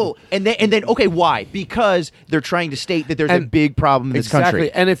like, oh, and then okay, why? Because they're trying to state that there's a big problem in this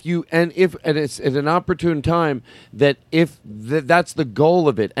country. And if it's at an opportune time that if that's the goal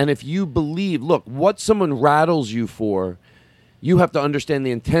of it, and if you believe, look, what someone rattles you for, you have to understand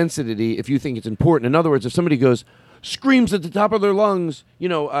the intensity if you think it's important. In other words, if somebody screams at the top of their lungs,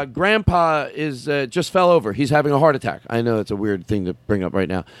 Grandpa is just fell over. He's having a heart attack. I know it's a weird thing to bring up right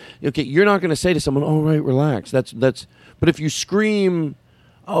now. Okay, you're not going to say to someone, "Oh, right, relax." That's. But if you scream,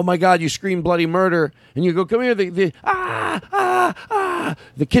 "Oh my God!" You scream bloody murder, and you go, "Come here!" The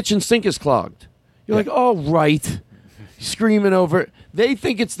kitchen sink is clogged. You're like, "Oh, right." Screaming over it. They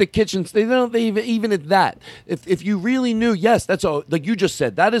think it's the kitchen. They don't. They even at that. If you really knew, yes, that's all. Like you just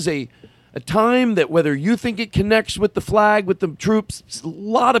said, that is a time that whether you think it connects with the flag, with the troops, a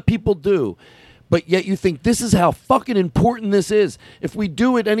lot of people do. But yet you think this is how fucking important this is. If we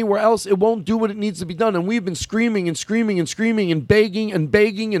do it anywhere else, it won't do what it needs to be done. And we've been screaming and screaming and screaming and begging and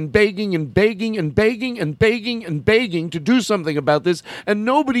begging and begging and begging and begging and begging and begging to do something about this, and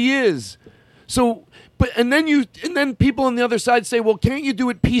nobody is. So, and then people on the other side say, well, can't you do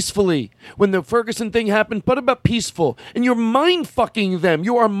it peacefully? When the Ferguson thing happened, what about peaceful? And you're mind-fucking them.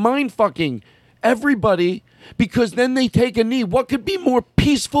 You are mind-fucking everybody because then they take a knee. What could be more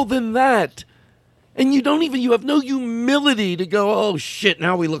peaceful than that? And you have no humility to go, oh shit,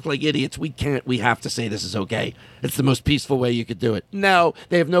 now we look like idiots. We have to say this is okay. It's the most peaceful way you could do it. No,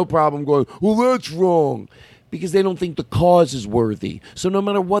 they have no problem going, well, that's wrong. Because they don't think the cause is worthy. So no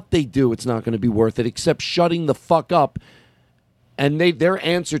matter what they do, it's not going to be worth it except shutting the fuck up. And their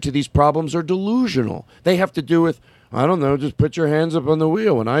answer to these problems are delusional. They have to do with, I don't know, just put your hands up on the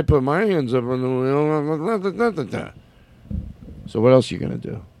wheel. And I put my hands up on the wheel. So what else are you going to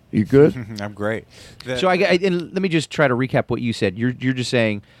do? You good? I'm great. So and let me just try to recap what you said. You're just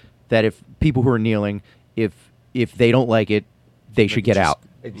saying that if people who are kneeling, if they don't like it, they should get out.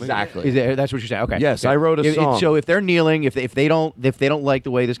 Exactly. That's what you're saying. Okay. Yes, I wrote a song. So if they're kneeling, if they don't like the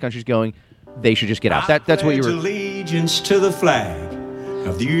way this country's going, they should just get out. That's what you were. Allegiance to the flag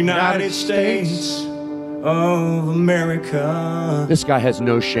of the United States of America. This guy has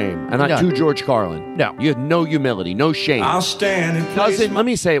no shame. And to George Carlin. No. You have no humility, no shame. I'll stand and let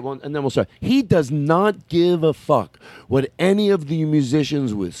me say it one, and then we'll start. He does not give a fuck what any of the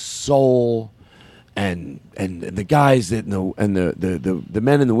musicians with soul and the guys that know, and the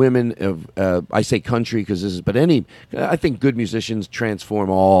men and the women of I say country because this is, but I think good musicians transform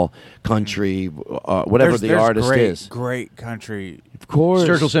all country, whatever the artist is. Great country. Of course,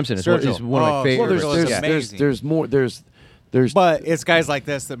 Sturgill Simpson is one of my favorites. There's more. There's but it's guys like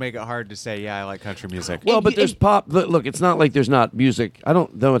this that make it hard to say, yeah, I like country music. Well, but there's pop. Look, it's not like there's not music. I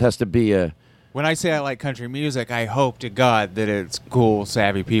don't know. It has to be a. When I say I like country music, I hope to God that it's cool,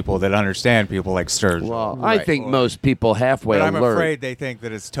 savvy people that understand people like Sturgill. Well, I think most people halfway but I'm alert. afraid they think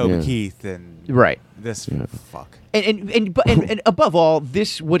that it's Toby Keith and this fuck. And above all,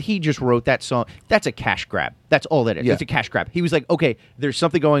 what he just wrote, that song, that's a cash grab. That's all that is. Yeah. It's a cash grab. He was like, okay, there's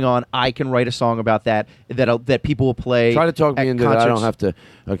something going on. I can write a song about that people will play. Try to talk me into concerts. that. I don't have to.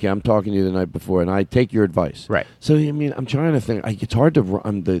 Okay, I'm talking to you the night before, and I take your advice. Right. So, I mean, I'm trying to think. It's hard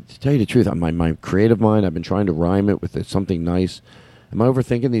to tell you the truth. My creative mind, I've been trying to rhyme it with something nice. Am I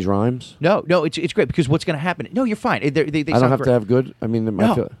overthinking these rhymes? No, it's great because what's going to happen? No, you're fine. They I don't have to have good. I mean,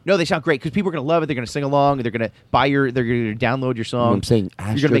 no, they sound great because people are going to love it. They're going to sing along. They're going to they're going to download your song. I'm saying you're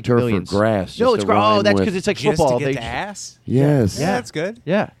going to make millions. For grass. No, it's great. Oh, that's because it's like football. Just to get the ass. Yes. Yeah, that's good.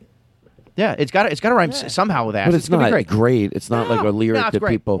 Yeah. Yeah, it's got to rhyme somehow with that. But it's not great. It's not like a lyric that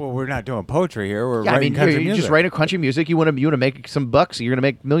people. Well, we're not doing poetry here. We're writing country music. You just write a country music. You want to make some bucks. You're going to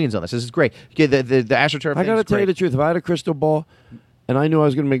make millions on this. This is great. Okay, the AstroTurf. I got to tell you the truth. If I had a crystal ball, and I knew I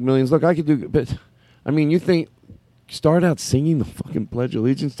was going to make millions, look, I could do. But I mean, you think start out singing the fucking Pledge of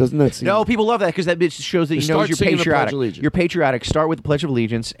Allegiance? Doesn't that seem? No, people love that because that shows that you're patriotic. You're patriotic. Start with the Pledge of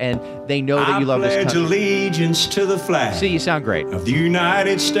Allegiance, and they know that you love this country. I pledge allegiance to the flag. See, you sound great. Of the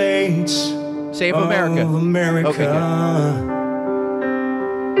United States. Say of America. Of America. Okay,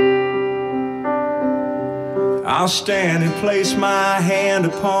 I'll stand and place my hand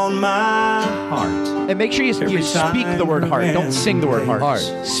upon my heart. And make sure you speak the word heart. Don't sing the word heart.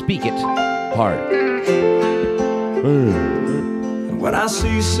 Speak it. Heart. When I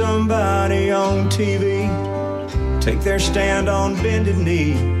see somebody on TV take their stand on bended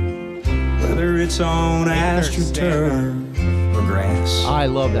knee, whether it's on AstroTurf or grass, I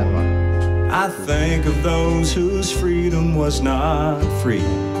love that one. I think of those whose freedom was not free,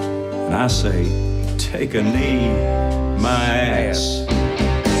 and I say, take a knee, my ass.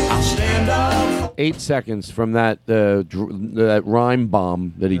 I'll stand up. 8 seconds from that that rhyme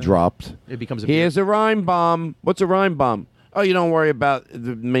bomb that he dropped. It becomes a Here's a rhyme bomb. What's a rhyme bomb? Oh, you don't worry about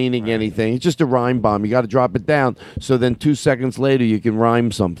the meaning anything. It's just a rhyme bomb. You got to drop it down. So then 2 seconds later, you can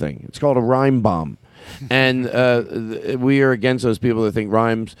rhyme something. It's called a rhyme bomb. And we are against those people that think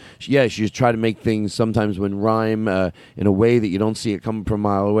rhymes. Yes, you try to make things sometimes when rhyme in a way that you don't see it coming from a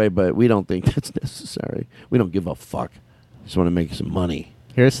mile away, but we don't think that's necessary. We don't give a fuck. Just want to make some money.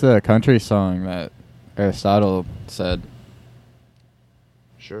 Here's the country song that Aristotle said.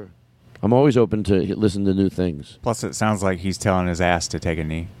 Sure. I'm always open to listen to new things. Plus, it sounds like he's telling his ass to take a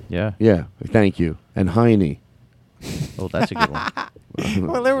knee. Yeah. Yeah. Thank you. And Heine. Oh, that's a good one.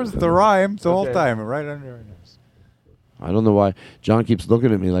 Well, there was the rhyme the whole time, right under our nose. I don't know why John keeps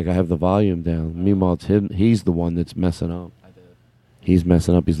looking at me like I have the volume down. Meanwhile, it's him. He's the one that's messing up. He's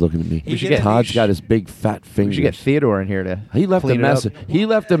messing up. He's looking at me. Todd's got his big fat fingers. We should get Theodore in here to. He left a clean it up. message. He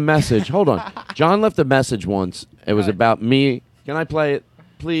left a message. Hold on. John left a message once. It was about me. Can I play it,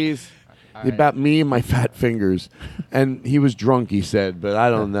 please? About me and my fat fingers. And he was drunk, he said, but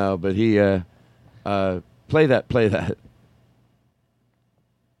I don't know. But he play that. Play that.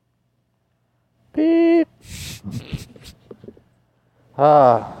 Beep.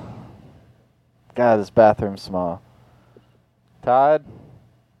 God, this bathroom's small. Todd,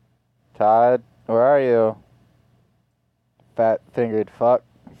 where are you? Fat-fingered fuck.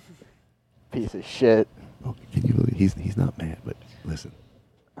 Piece of shit. Oh, can you believe he's not mad, but listen.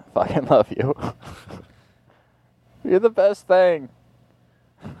 I fucking love you. You're the best thing.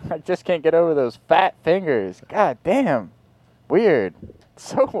 I just can't get over those fat fingers. God damn. Weird.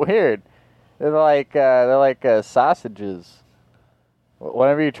 So weird. They're like sausages.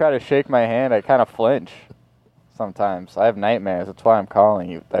 Whenever you try to shake my hand, I kind of flinch. Sometimes I have nightmares. That's why I'm calling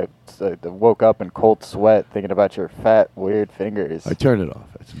you. I woke up in cold sweat thinking about your fat, weird fingers. I turned it off.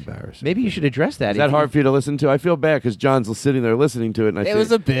 That's embarrassing. Maybe you should address that. Is that hard for you to listen to? I feel bad because John's sitting there listening to it. And It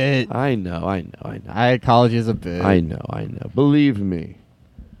was a bit. I know. College is a bit. I know. Believe me.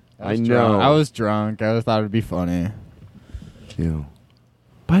 I know. I was drunk. I thought it would be funny. You know.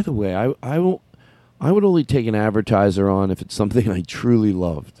 By the way, I would only take an advertiser on if it's something I truly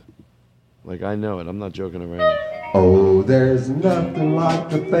loved. Like, I know it. I'm not joking around. Oh, there's nothing like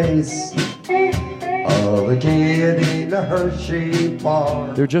the face of a kid in a Hershey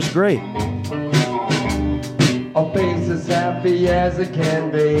bar. They're just great. A face as happy as it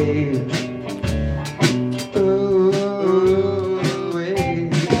can be. Ooh,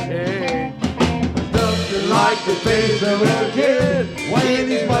 hey. Nothing like the face of a kid when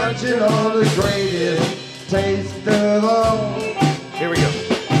he's munching on the greatest taste of all. Here we go.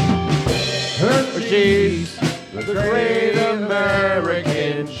 Hershey's, the great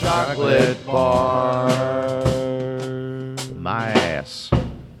American chocolate bar. My ass.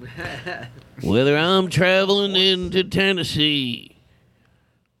 Whether I'm traveling into Tennessee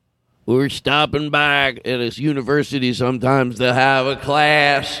or stopping by at a university sometimes to have a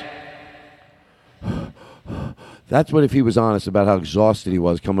class. That's what if he was honest about how exhausted he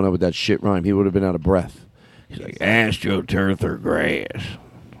was coming up with that shit rhyme. He would have been out of breath. He's like, AstroTurf or grass.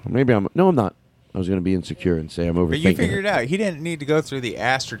 Maybe I'm not. I was going to be insecure and say I'm overthinking. But you figured it out. He didn't need to go through the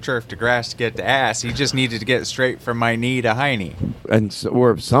AstroTurf to grass to get to ass. He just needed to get straight from my knee to Heine.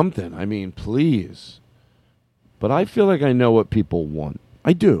 Or something. I mean, please. But I feel like I know what people want.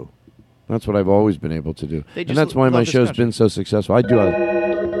 I do. That's what I've always been able to do. And that's why my show's been so successful. I do.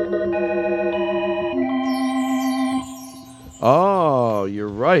 Oh, you're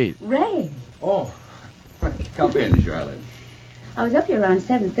right. Ray, Oh, come in, Charlotte. I was up here around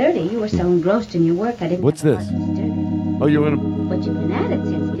 7:30. You were so engrossed in your work, I didn't. What's this? Oh, you're going to... But you've been at it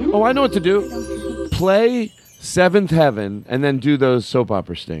since dinner. Oh, I know what to do. Play Seventh Heaven and then do those soap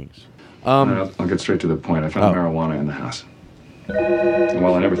opera stings. I'll get straight to the point. I found marijuana in the house. And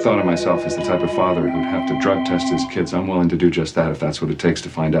while I never thought of myself as the type of father who'd have to drug test his kids, I'm willing to do just that if that's what it takes to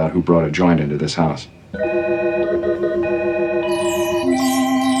find out who brought a joint into this house.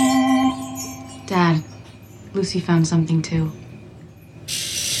 Dad, Lucy found something too.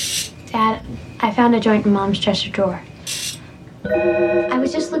 Dad, I found a joint in Mom's dresser drawer. I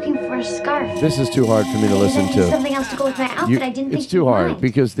was just looking for a scarf. This is too hard for me to listen I to. something else to go with my outfit. I didn't think it's too hard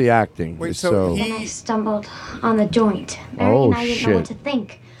because the acting is so. Then I stumbled on the joint. Mary Oh, and I didn't know what shit. to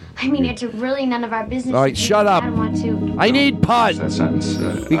think. I mean, it's really none of our business. All right, shut up. I don't want to. I need pot That sentence.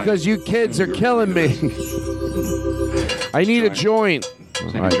 because you kids are killing me. I need a joint.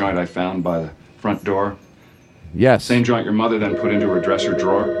 Same joint I found by the front door. Yes. Same joint your mother then put into her dresser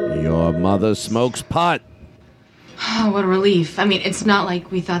drawer. Your mother smokes pot. Oh, what a relief. I mean, it's not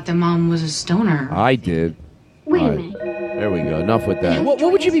like we thought the mom was a stoner. I did. Wait a All right. minute. There we go. Enough with that. What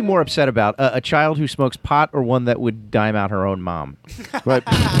would you be more upset about? A child who smokes pot or one that would dime out her own mom? Right.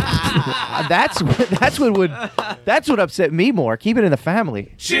 That's what upset me more. Keep it in the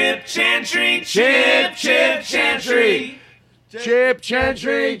family. Chip Chantry, Chip Chantry. Chip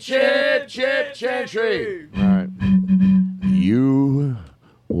Chantry, Chip Chantry. All right. You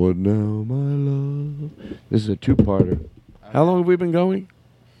would know my love. This is a two-parter. How long have we been going?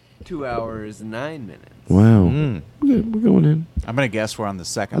 2 hours, 9 minutes. Wow. We're going in. I'm gonna guess we're on the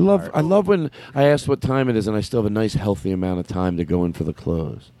second. I love when I ask what time it is and I still have a nice healthy amount of time to go in for the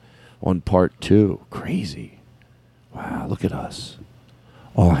close. On part 2. Crazy. Wow, look at us.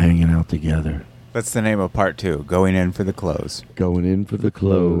 All hanging out together. That's the name of part 2. Going in for the close. Going in for the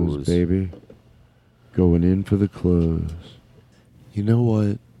close, baby. Going in for the close. You know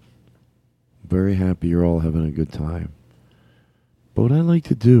what? Very happy you're all having a good time. But what I like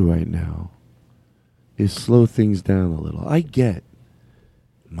to do right now is slow things down a little. I get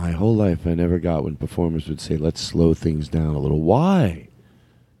my whole life I never got when performers would say, let's slow things down a little. Why?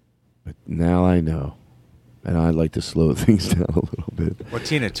 But now I know. And I'd like to slow things down a little bit. Well,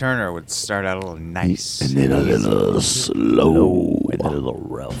 Tina Turner would start out a little nice. And then a little slow. And a little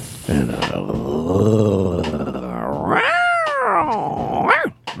rough. And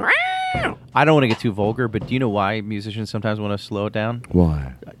I don't want to get too vulgar, but do you know why musicians sometimes want to slow it down?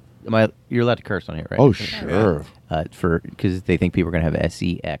 Why? You're allowed to curse on here, right? Oh, sure. Because they think people are going to have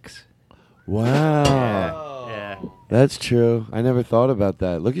sex. Wow. Yeah. That's true. I never thought about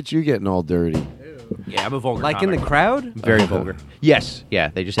that. Look at you getting all dirty. Yeah, I'm a vulgar. Like in comic. the crowd? Very vulgar. Yes. Yeah,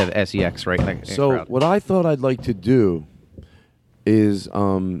 they just have sex right in the So crowd. what I thought I'd like to do is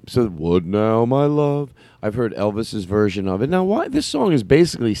Would Now My Love. I've heard Elvis's version of it. Now why this song is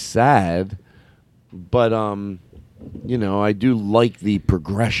basically sad, but I do like the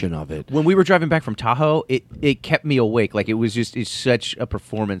progression of it. When we were driving back from Tahoe, it kept me awake. Like it's such a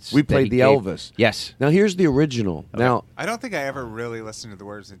performance. We that he played the gave. Elvis. Yes. Now here's the original. Okay. Now I don't think I ever really listened to the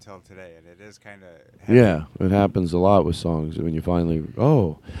words until today, and it is kind of. yeah, it happens a lot with songs when you finally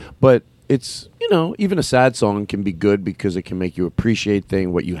but it's even a sad song can be good because it can make you appreciate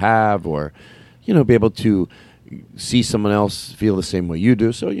what you have, or be able to see someone else feel the same way you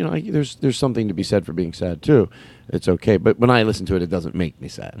do. So there's something to be said for being sad too. It's okay, but when I listen to it, it doesn't make me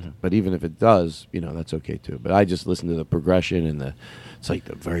sad. Mm-hmm. But even if it does, that's okay too. But I just listen to the progression and it's like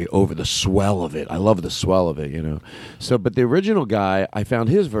the very over the swell of it. I love the swell of it, So, but the original guy, I found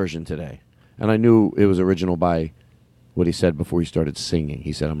his version today, and I knew it was original by what he said before he started singing.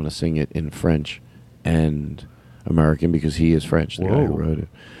 He said, "I'm going to sing it in French and American because he is French, the guy who wrote it."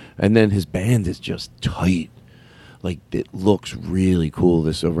 And then his band is just tight. Like, it looks really cool,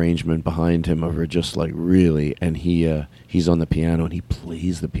 this arrangement behind him of her just, like, really. And he's on the piano, and he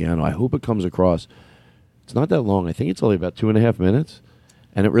plays the piano. I hope it comes across. It's not that long. I think it's only about 2.5 minutes.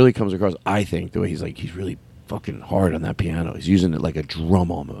 And it really comes across, I think, the way he's really fucking hard on that piano. He's using it like a drum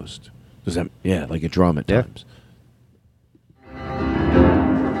almost. Like a drum at times.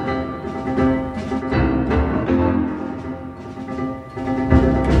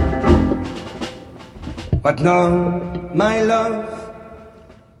 But now, my love,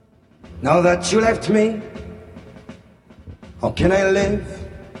 now that you left me, how can I live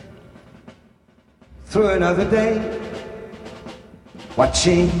through another day?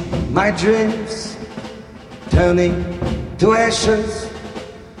 Watching my dreams turning to ashes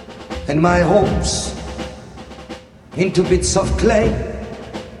and my hopes into bits of clay.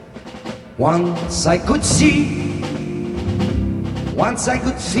 Once I could see, once I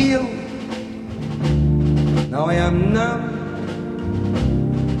could feel. Now I am numb,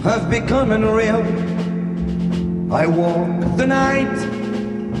 I've become unreal. I walk the night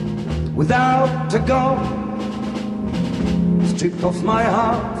without a goal, stripped of my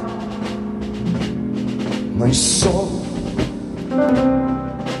heart, my soul.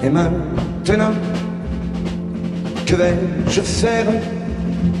 Et maintenant, que vais-je faire?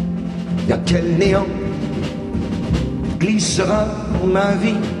 Vers quel néant glissera ma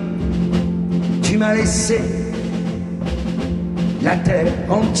vie? Tu m'as laissé la terre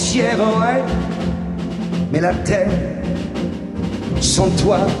entière, ouais, mais la terre Sans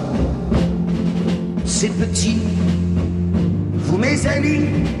toi, c'est petit. Vous mes amis,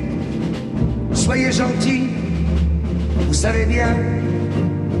 soyez gentils. Vous savez bien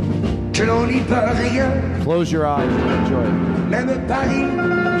que l'on n'y peut rien. Close your eyes and enjoy it. Même Paris,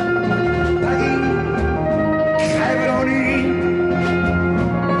 crève l'ennui.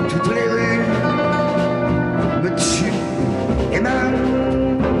 Toutes les rues me tuent. Et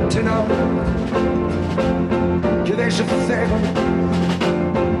maintenant, que vais-je faire?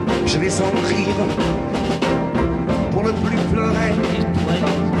 Je vais sans rire. Pour ne plus pleurer,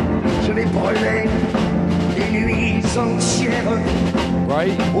 je vais brûler des nuits entières.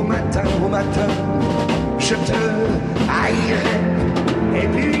 Au matin, je te haïrai. Et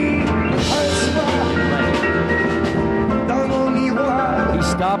puis, un soir, dans mon miroir,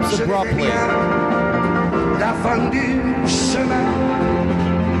 je verrai bien la fin du chemin.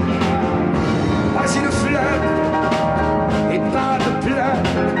 Pas une fleur et pas de pleurs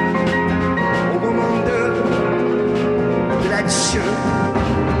au moment de l'adieu.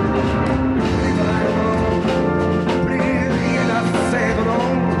 Et vraiment, plus rien à faire, non.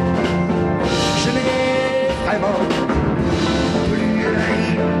 Je n'ai vraiment plus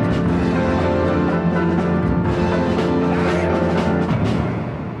rien.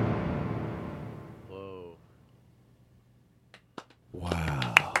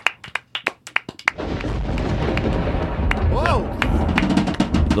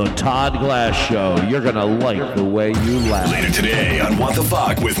 The Todd Glass Show. You're going to like the way you laugh. Later today on What the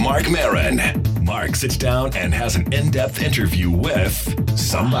Fuck with Mark Maron. Mark sits down and has an in-depth interview with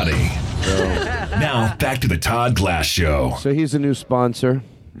somebody. Now, back to the Todd Glass Show. So he's a new sponsor.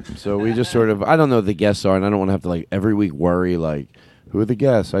 So we just sort of, I don't know who the guests are, and I don't want to have to like every week worry like, who are the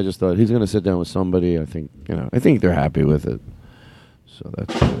guests? I just thought he's going to sit down with somebody. I think they're happy with it. So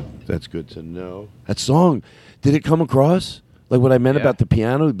that's good. That's good to know. That song, did it come across? Like what I meant about the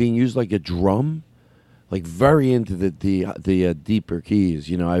piano being used like a drum, like very into the deeper keys.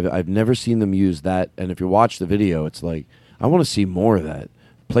 You know, I've never seen them use that. And if you watch the video, it's like I want to see more of that.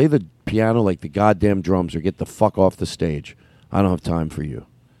 Play the piano like the goddamn drums, or get the fuck off the stage. I don't have time for you.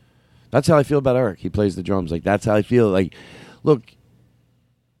 That's how I feel about Eric. He plays the drums. Like that's how I feel. Like, look,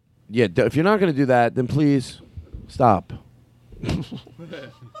 yeah. If you're not going to do that, then please stop. I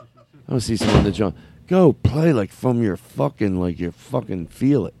want to see someone on the drum. Go play like from your fucking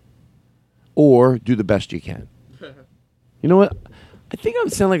feel it. Or do the best you can. You know what? I think I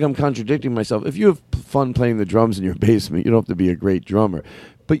sound like I'm contradicting myself. If you have fun playing the drums in your basement, you don't have to be a great drummer.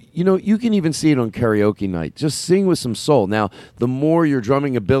 But, you know, you can even see it on karaoke night. Just sing with some soul. Now, the more your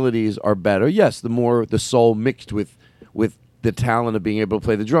drumming abilities are better, yes, the more the soul mixed with the talent of being able to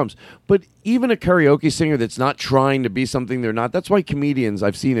play the drums. But even a karaoke singer that's not trying to be something they're not, that's why comedians,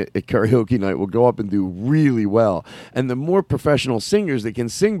 I've seen it at karaoke night, will go up and do really well. And the more professional singers that can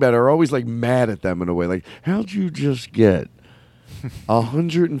sing better are always like mad at them in a way. Like, how'd you just get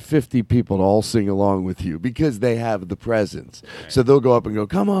 150 people to all sing along with you? Because they have the presence. So they'll go up and go,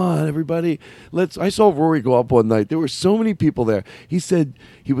 come on, everybody. I saw Rory go up one night. There were so many people there. He said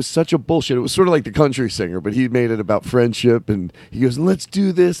he was such a bullshit. It was sort of like the country singer, but he made it about friendship. And he goes, let's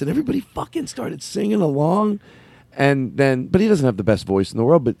do this. And everybody fucking started singing along. And then, but he doesn't have the best voice in the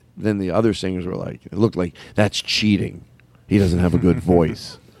world. But then the other singers were like, it looked like that's cheating. He doesn't have a good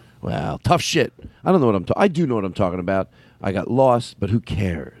voice. Well, tough shit. I don't know what I do know what I'm talking about. I got lost, but who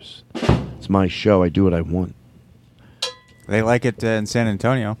cares? It's my show. I do what I want. They like it in San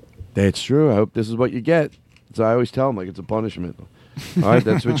Antonio. That's true. I hope this is what you get. So I always tell them, like, it's a punishment. All right,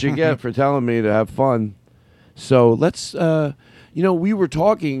 that's what you get for telling me to have fun. So let's, we were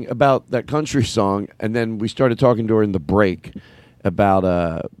talking about that country song, and then we started talking during the break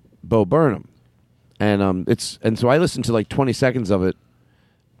about Bo Burnham. And so I listened to like 20 seconds of it.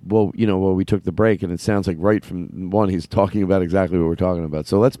 Well, we took the break, and it sounds like right from one, he's talking about exactly what we're talking about.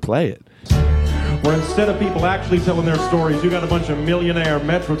 So let's play it. Where instead of people actually telling their stories, you got a bunch of millionaire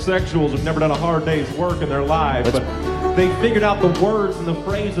metrosexuals who've never done a hard day's work in their lives, but they figured out the words and the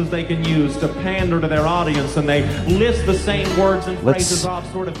phrases they can use to pander to their audience, and they list the same words and phrases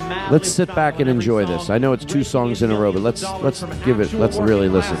off sort of madly. Let's sit back and enjoy this. I know it's 2 songs in a row, but let's really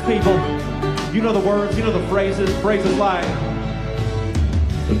listen. People, you know the words, you know the phrases like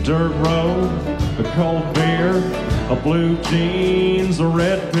a dirt road, a cold beer, a blue jeans, a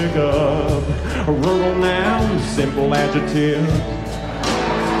red pickup, a rural noun, simple adjective.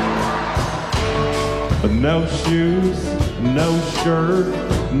 No shoes, no shirt,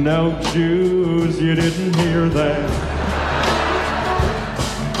 no Jews, you didn't hear that.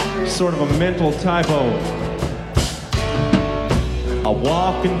 Sort of a mental typo. I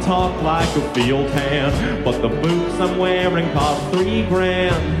walk and talk like a field hand, but the boots I'm wearing cost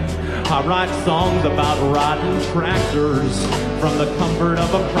 $3,000. I write songs about riding tractors from the comfort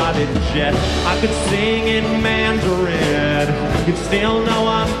of a private jet. I could sing in Mandarin, you'd still know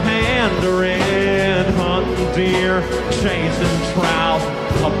I'm pandering. Hunting deer, chasing trout,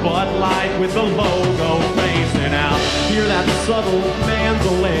 a Bud Light with the logo facing out. Hear that subtle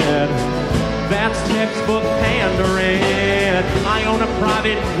mandolin? That's textbook pandering. I own a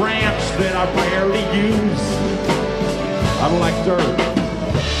private ranch that I rarely use. I don't like dirt.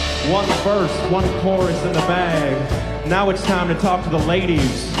 One verse, one chorus in the bag. Now it's time to talk to the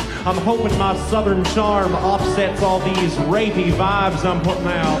ladies. I'm hoping my southern charm offsets all these rapey vibes I'm putting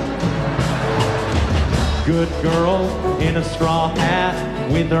out. Good girl in a straw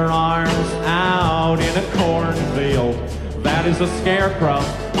hat with her arms out in a cornfield. That is a scarecrow.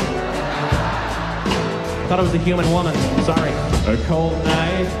 Thought it was a human woman. Sorry. A cold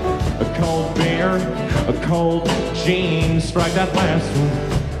night, a cold beer, a cold jeans. Strike that last one.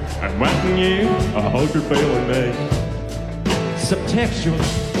 I'm wetting you. I hope you're feeling me. Subtextual.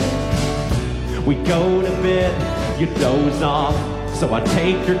 We go to bed, you doze off. So I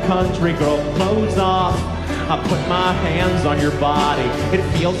take your country girl clothes off. I put my hands on your body. It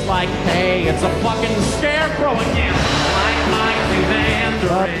feels like, hey, it's a fucking scarecrow again. I might be Mandarin.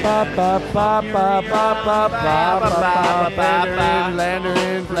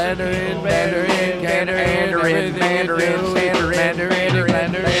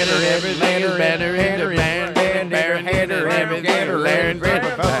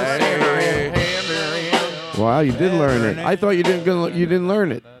 Wow, you did learn it. I thought you didn't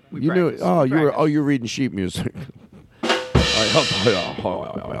learn it. You knew it. Oh, you're reading sheet music. All right,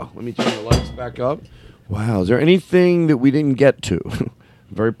 let me turn the lights back up. Wow, is there anything that we didn't get to?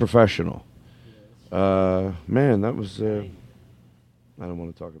 Very professional. Man, that was. I don't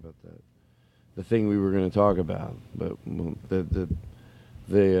want to talk about that. The thing we were going to talk about, but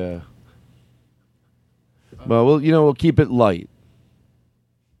well, we'll keep it light.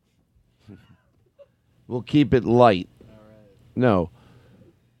 We'll keep it light. All right. No.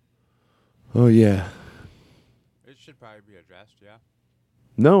 Oh, yeah. It should probably be addressed, yeah.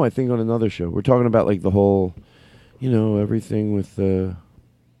 No, I think on another show. We're talking about, like, the whole, everything with the...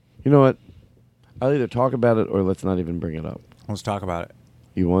 You know what? I'll either talk about it or let's not even bring it up. Let's talk about it.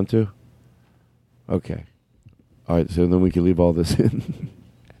 You want to? Okay. All right, so then we can leave all this in.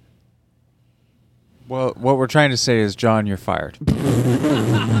 Well, what we're trying to say is, John, you're fired.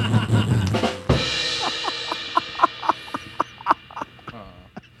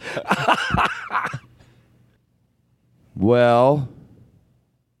 Well,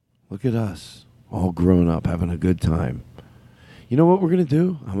 look at us, all grown up, having a good time. You know what we're gonna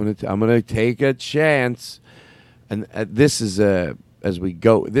do? I'm gonna take a chance, and this is as we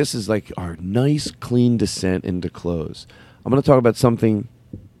go. This is like our nice, clean descent into close. I'm gonna talk about something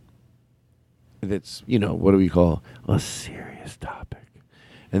that's what do we call a serious topic,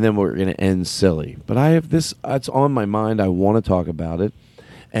 and then we're gonna end silly. But I have this; it's on my mind. I want to talk about it,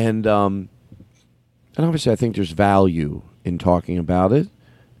 and obviously, I think there's value in talking about it,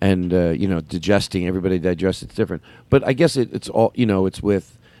 and digesting. Everybody digests it's different, but I guess it's all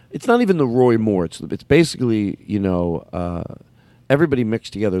it's not even the Roy Moore. It's basically everybody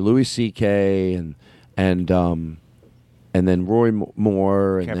mixed together. Louis C.K. and then Roy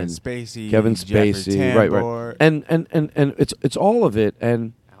Moore and Kevin then Spacey, Kevin Spacey, right, and it's all of it,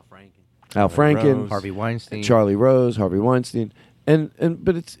 and Al Franken, Harvey Weinstein, Charlie Rose, Harvey Weinstein.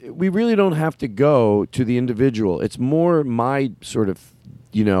 But we really don't have to go to the individual. It's more my sort of,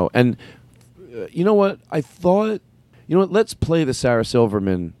 and you know what? I thought, let's play the Sarah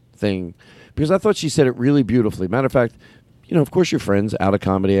Silverman thing because I thought she said it really beautifully. Matter of fact, of course your friends out of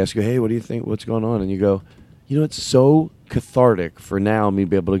comedy ask you, hey, what do you think? What's going on? And you go, it's so cathartic for now me to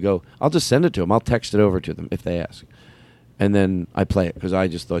be able to go, I'll just send it to them. I'll text it over to them if they ask. And then I play it because I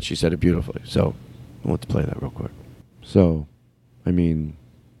just thought she said it beautifully. So I want to play that real quick. So...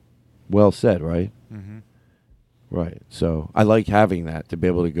 well said, right? Mm-hmm. Right. So I like having that to be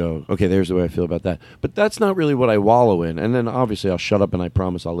able to go, okay, there's the way I feel about that. But that's not really what I wallow in. And then obviously I'll shut up and I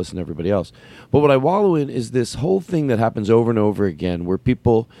promise I'll listen to everybody else. But what I wallow in is this whole thing that happens over and over again where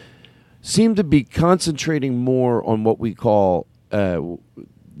people seem to be concentrating more on what we call,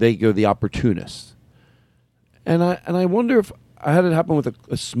 they go the opportunists. And I wonder if I had it happen with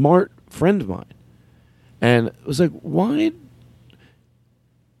a smart friend of mine. And it was like, why...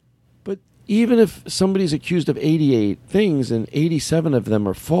 Even if somebody's accused of 88 things and 87 of them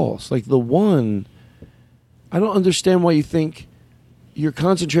are false, like the one, I don't understand why you think you're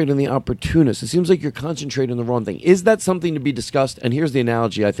concentrating on the opportunist. It seems like you're concentrating on the wrong thing. Is that something to be discussed? And here's the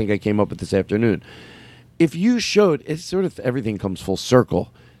analogy I think I came up with this afternoon. If you showed, it's sort of everything comes full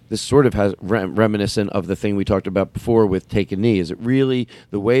circle. This sort of has reminiscent of the thing we talked about before with Take a Knee. Is it really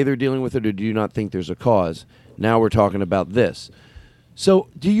the way they're dealing with it, or do you not think there's a cause? Now we're talking about this. So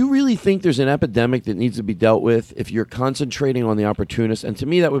do you really think there's an epidemic that needs to be dealt with if you're concentrating on the opportunist? And to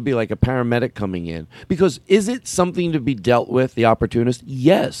me, that would be like a paramedic coming in. Because is it something to be dealt with, the opportunist?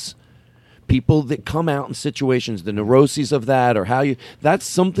 Yes. People that come out in situations, the neuroses of that, or how you, that's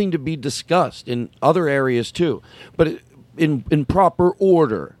something to be discussed in other areas too. But in proper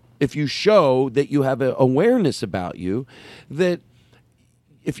order, if you show that you have an awareness about you, that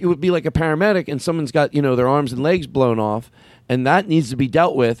if you would be like a paramedic and someone's got, their arms and legs blown off, and that needs to be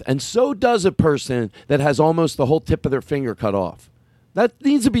dealt with, and so does a person that has almost the whole tip of their finger cut off. That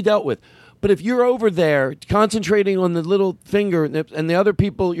needs to be dealt with. But if you're over there concentrating on the little finger and the other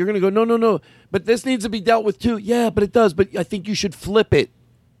people, you're going to go, no, but this needs to be dealt with too. Yeah, but it does. But I think you should flip it.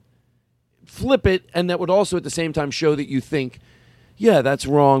 Flip it, and that would also at the same time show that you think, yeah, that's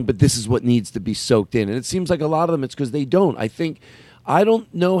wrong, but this is what needs to be soaked in. And it seems like a lot of them, it's because they don't. I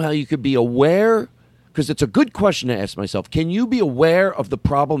don't know how you could be aware, because it's a good question to ask myself. Can you be aware of the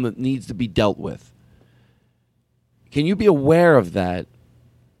problem that needs to be dealt with? Can you be aware of that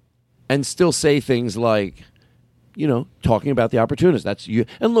and still say things like, talking about the opportunist? That's you.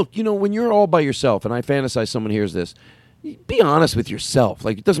 And look, when you're all by yourself, and I fantasize someone hears this, be honest with yourself.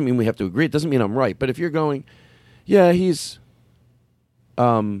 Like, it doesn't mean we have to agree. It doesn't mean I'm right. But if you're going, yeah, he's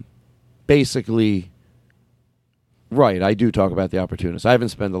basically right. I do talk about the opportunist. I haven't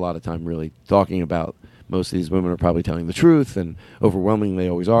spent a lot of time really talking about most of these women are probably telling the truth, and overwhelmingly they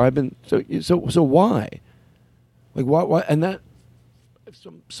always are. So why? Like, why? And that,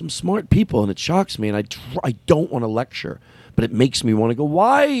 some smart people, and it shocks me, and I don't want to lecture, but it makes me want to go,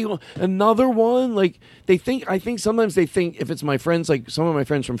 why another one? Like, I think sometimes they think, if it's my friends, like some of my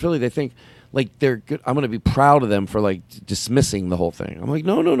friends from Philly, they think like they're good. I'm going to be proud of them for like dismissing the whole thing. I'm like,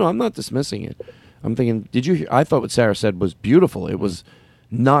 no, I'm not dismissing it. I'm thinking, did you hear? I thought what Sarah said was beautiful. It was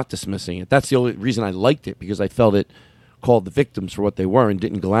not dismissing it. That's the only reason I liked it, because I felt it called the victims for what they were and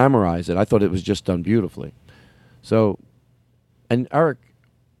didn't glamorize it. I thought it was just done beautifully. So, and Eric,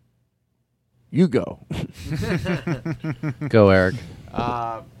 you go. Go, Eric.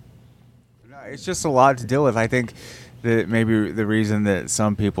 It's just a lot to deal with. I think that maybe the reason that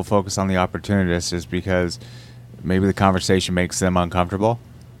some people focus on the opportunist is because maybe the conversation makes them uncomfortable.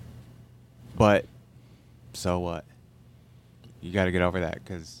 But so what? You got to get over that,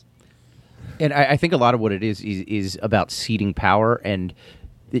 because. And I think a lot of what it is about ceding power. And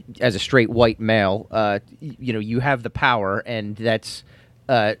as a straight white male, you have the power, and that's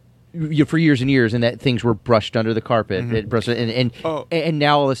for years and years, and that things were brushed under the carpet. Mm-hmm. And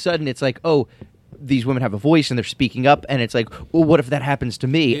now all of a sudden it's like, oh, these women have a voice and they're speaking up, and it's like, well, what if that happens to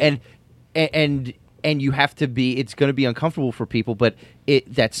me? Yeah. And you have to be. It's going to be uncomfortable for people, but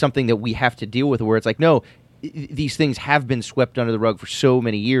that's something that we have to deal with. Where it's like, no, these things have been swept under the rug for so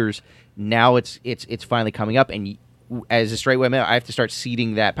many years. Now it's finally coming up, and as a straight white male, I have to start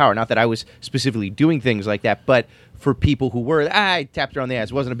ceding that power. Not that I was specifically doing things like that, but for people who were, I tapped her on the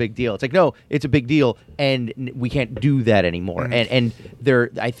ass. It wasn't a big deal. It's like, no, it's a big deal, and we can't do that anymore. Mm-hmm. And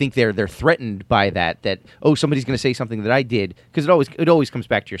I think they're threatened by that oh, somebody's going to say something that I did, because it always comes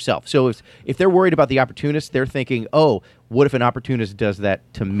back to yourself. So if they're worried about the opportunist, they're thinking, oh, what if an opportunist does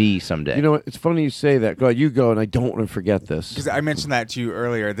that to me someday? You know what? It's funny you say that. Go ahead, you go, and I don't want to forget this. Because I mentioned that to you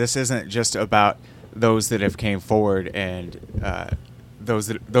earlier. This isn't just about those that have came forward and those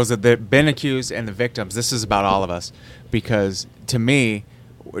that have been accused and the victims. This is about all of us, because to me,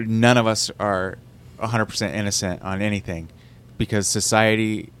 none of us are 100% innocent on anything, because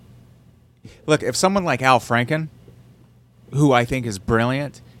society. Look, if someone like Al Franken, who I think is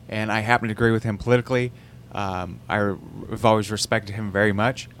brilliant, and I happen to agree with him politically, I've always respected him very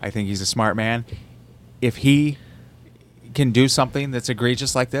much. I think he's a smart man. If he can do something that's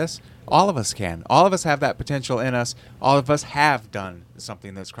egregious like this, all of us can. All of us have that potential in us. All of us have done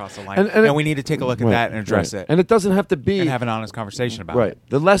something that's crossed the line. And we need to take a look at that and address it. And it doesn't have to be... And have an honest conversation about it.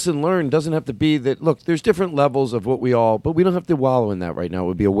 The lesson learned doesn't have to be that, look, there's different levels of what we all... But we don't have to wallow in that right now. It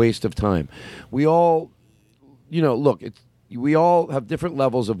would be a waste of time. We all... look, we all have different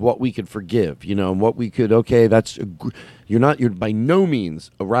levels of what we could forgive, and what we could... Okay, that's... You're by no means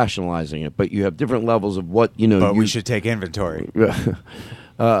rationalizing it, but you have different levels of what, But we should take inventory.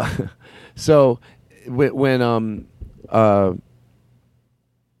 So when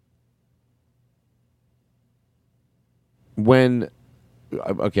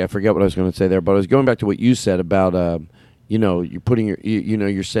okay, I forget what I was going to say there, but I was going back to what you said about you're putting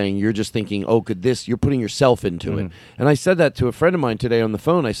you're saying you're just thinking, oh, could this? You're putting yourself into it. And I said that to a friend of mine today on the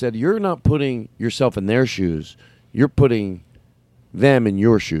phone. I said, you're not putting yourself in their shoes. You're putting them in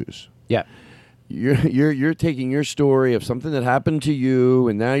your shoes. Yeah. You're taking your story of something that happened to you,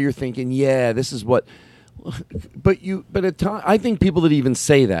 and now you're thinking, yeah, this is what. But at time, I think people that even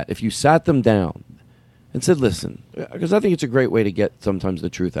say that, if you sat them down and said, listen, because I think it's a great way to get sometimes the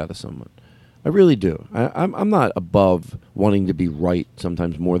truth out of someone. I really do. I'm not above wanting to be right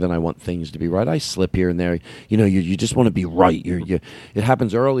sometimes more than I want things to be right. I slip here and there. You just want to be right. It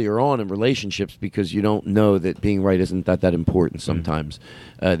happens earlier on in relationships because you don't know that being right isn't that important sometimes.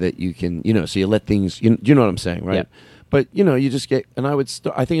 That you can, so you let things, you know what I'm saying, right? Yeah. But, you just get, and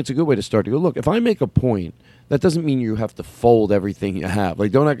I think it's a good way to start to go, look, if I make a point, that doesn't mean you have to fold everything you have.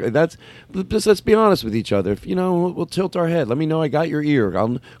 Like, let's be honest with each other. If, we'll tilt our head. Let me know I got your ear.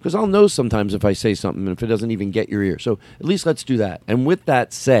 Because I'll know sometimes if I say something and if it doesn't even get your ear. So at least let's do that. And with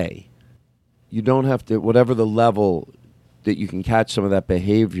that you don't have to, whatever the level that you can catch some of that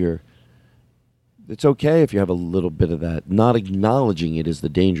behavior, it's okay if you have a little bit of that. Not acknowledging it is the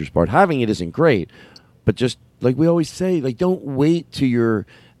dangerous part. Having it isn't great. But just like we always say, like, don't wait till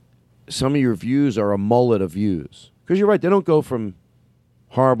some of your views are a mullet of views. Because you're right, they don't go from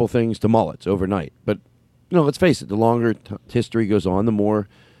horrible things to mullets overnight. But, let's face it, the longer history goes on, the more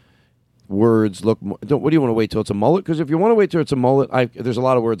words look more. What do you want to wait till it's a mullet? Because if you want to wait till it's a mullet, there's a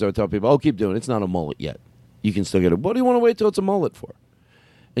lot of words I would tell people, keep doing it. It's not a mullet yet. You can still get it. What do you want to wait till it's a mullet for?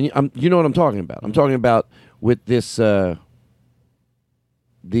 And you know what I'm talking about. I'm talking about with this,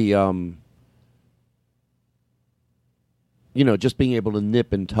 just being able to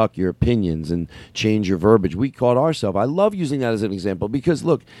nip and tuck your opinions and change your verbiage. We caught ourselves. I love using that as an example because,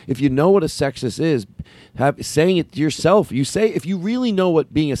 look, if you know what a sexist is, saying it to yourself, if you really know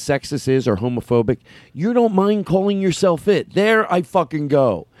what being a sexist is or homophobic, you don't mind calling yourself it. There I fucking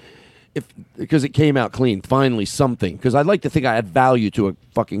go. Because it came out clean, finally something. Because I'd like to think I add value to a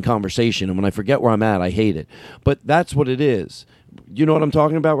fucking conversation, and when I forget where I'm at, I hate it. But that's what it is. You know what I'm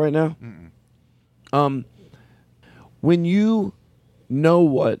talking about right now? When you know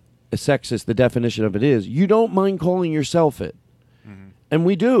what a sexist, the definition of it is, you don't mind calling yourself it. And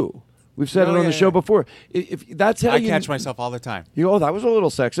we do. We've said it on the show before. If that's how I catch myself all the time. That was a little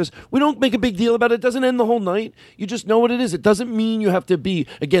sexist. We don't make a big deal about it. It doesn't end the whole night. You just know what it is. It doesn't mean you have to be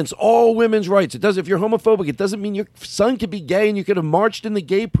against all women's rights. It does. If you're homophobic, it doesn't mean your son could be gay and you could have marched in the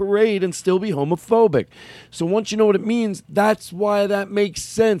gay parade and still be homophobic. So once you know what it means, that's why that makes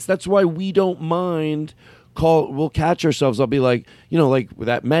sense. That's why we don't mind. We'll catch ourselves. I'll be like, like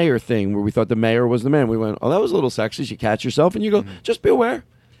that mayor thing where we thought the mayor was the man. We went, that was a little sexist. You catch yourself and you go, just be aware.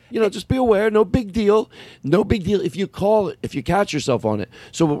 Just be aware. No big deal. No big deal if you catch yourself on it.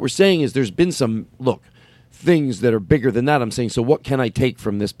 So what we're saying is there's been some, things that are bigger than that. I'm saying, so what can I take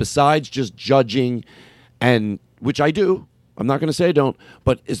from this besides just judging and, which I do. I'm not going to say I don't,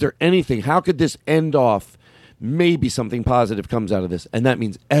 but is there anything, how could this end off? Maybe something positive comes out of this. And that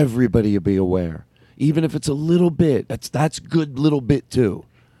means everybody will be aware. Even if it's a little bit, that's good little bit too.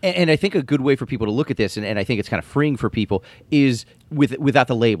 And I think a good way for people to look at this, and I think it's kind of freeing for people, is without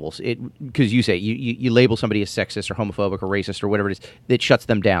the labels. Because you say you label somebody as sexist or homophobic or racist or whatever it is, that shuts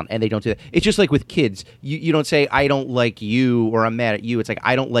them down, and they don't do that. It's just like with kids. You don't say, I don't like you or I'm mad at you. It's like,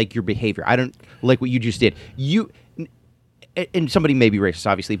 I don't like your behavior. I don't like what you just did. And somebody may be racist,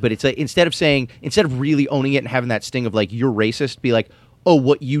 obviously, but it's like, instead of really owning it and having that sting of like, you're racist, be like, oh,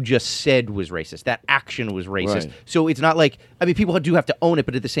 what you just said was racist. That action was racist. Right. So it's not like, people do have to own it,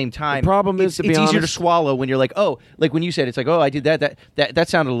 but at the same time, the problem is, it's easier to swallow when you're like, oh, like when you said, it's like, oh, I did that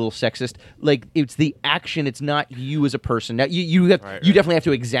sounded a little sexist. Like, it's the action, it's not you as a person. Now, you definitely have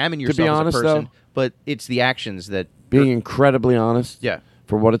to examine yourself as a person, but it's the actions that... Being incredibly honest,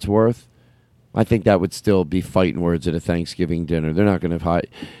 for what it's worth, I think that would still be fighting words at a Thanksgiving dinner. They're not going to hide.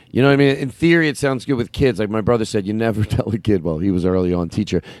 You know what I mean? In theory, it sounds good with kids. Like my brother said, you never tell a kid, well, he was early on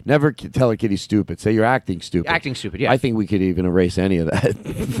teacher, never tell a kid he's stupid. Say you're acting stupid. Acting stupid, yeah. I think we could even erase any of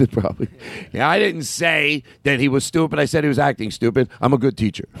that. Probably. Yeah, I didn't say that he was stupid. I said he was acting stupid. I'm a good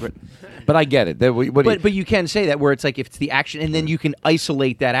teacher. But I get it. But you can say that where it's like, if it's the action, and then you can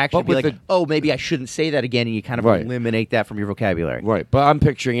isolate that action and be like, oh, maybe I shouldn't say that again, and you kind of eliminate that from your vocabulary. Right. But I'm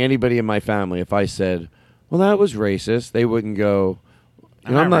picturing anybody in my family, if I said, well, that was racist, they wouldn't go,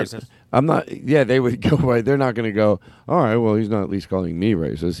 I'm not racist. I'm not, yeah, they would go, right. They're not going to go, all right, well, he's not at least calling me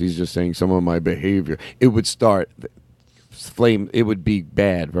racist. He's just saying some of my behavior. It would start, it would be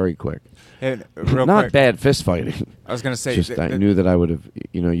bad very quick. Not quick. Bad fist fighting. I was going to say, just I knew that I would have.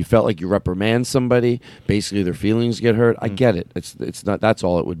 You felt like you reprimand somebody. Basically, their feelings get hurt. I get it. It's not. That's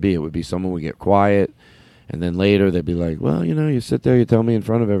all it would be. It would be someone would get quiet, And then later they'd be like, well, you sit there, you tell me in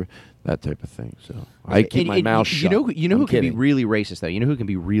front of that type of thing. So I keep my mouth shut. You know who can be kidding. really racist, though? You know who can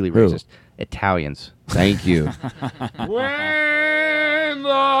be really Who? racist? Italians. Thank you. When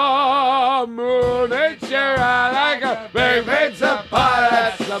the moon is shining like a big pizza pie,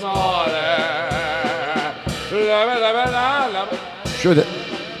 that's Sure, that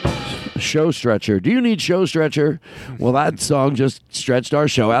show stretcher. Do you need show stretcher? Well, that song just stretched our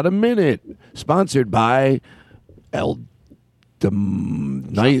show out a minute. Sponsored by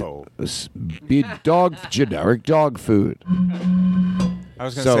generic dog food. I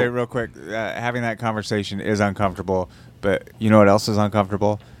was going to say real quick, having that conversation is uncomfortable, but you know what else is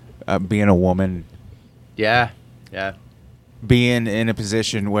uncomfortable? Being a woman. Yeah. Being in a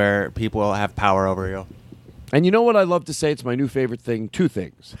position where people have power over you. And you know what I love to say? It's my new favorite thing. Two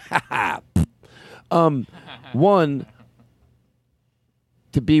things. One,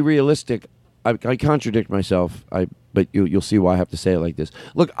 to be realistic, I contradict myself. But you'll see why I have to say it like this.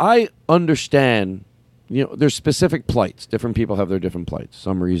 Look, I understand. There's specific plights. Different people have their different plights.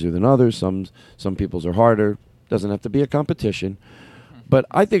 Some are easier than others. Some people's are harder. Doesn't have to be a competition. But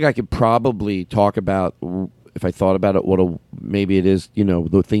I think I could probably talk about, if I thought about it, maybe it is.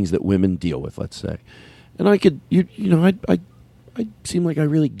 The things that women deal with. Let's say. And I could, I seem like I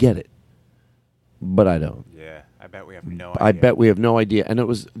really get it, but I don't. Yeah, I bet we have no idea. I bet we have no idea. And it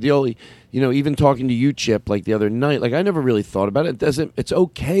was the only, even talking to you, Chip, like the other night, like I never really thought about it. It's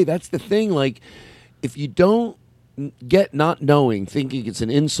okay. That's the thing. Like, if you don't get not knowing, thinking it's an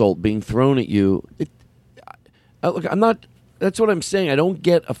insult being thrown at you, look, I'm not, that's what I'm saying. I don't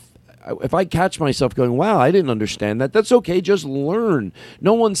get if I catch myself going, wow, I didn't understand that, that's okay, just learn.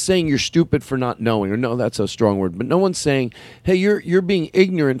 No one's saying you're stupid for not knowing, or no, that's a strong word, but no one's saying, hey, you're being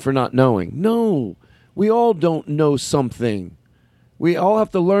ignorant for not knowing. No, we all don't know something. We all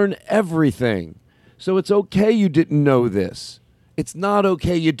have to learn everything. So it's okay you didn't know this. It's not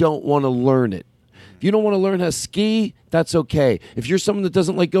okay you don't want to learn it. If you don't want to learn how to ski, that's okay. If you're someone that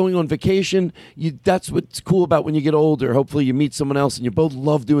doesn't like going on vacation, that's what's cool about when you get older. Hopefully you meet someone else and you both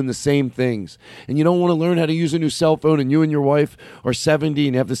love doing the same things. And you don't want to learn how to use a new cell phone, and you and your wife are 70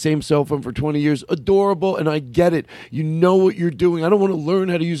 and have the same cell phone for 20 years. Adorable, and I get it. You know what you're doing. I don't want to learn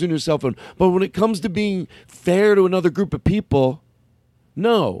how to use a new cell phone. But when it comes to being fair to another group of people,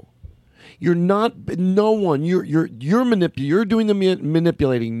 no. You're not. No one. You're doing the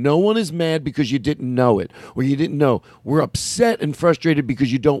manipulating. No one is mad because you didn't know it or you didn't know. We're upset and frustrated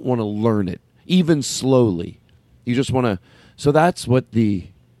because you don't want to learn it, even slowly. You just want to. So that's why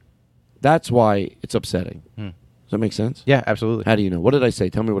it's upsetting. Does that make sense? Yeah, absolutely. How do you know? What did I say?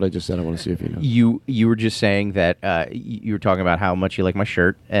 Tell me what I just said. I want to see if you know. You were just saying that you were talking about how much you like my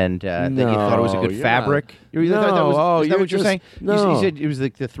shirt and that you thought it was a good fabric. No, is that what you're saying? No. You said it was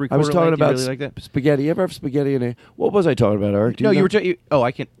like the three-quarter. I was talking about really like that? spaghetti. You ever have spaghetti in a? What was I talking about, Eric? No, you were.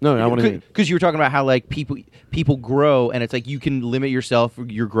 I can't. No, I want to. Because you were talking about how like people grow, and it's like you can limit yourself,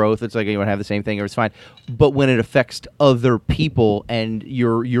 your growth. It's like you want to have the same thing, or it's fine. But when it affects other people and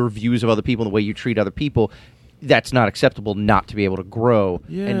your views of other people and the way you treat other people, that's not acceptable. Not to be able to grow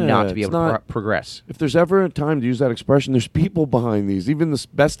and not to be able to progress. If there's ever a time to use that expression, there's people behind these. Even the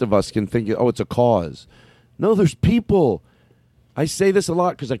best of us can think, oh, it's a cause. No, there's people. I say this a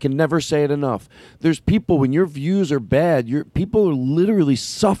lot because I can never say it enough. There's people, when your views are bad, people are literally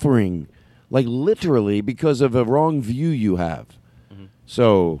suffering, like literally, because of a wrong view you have. Mm-hmm.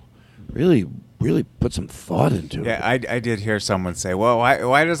 So really put some thought into it. Yeah, I did hear someone say, well,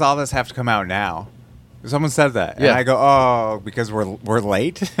 why does all this have to come out now? Someone said that, and I go, "Oh, because we're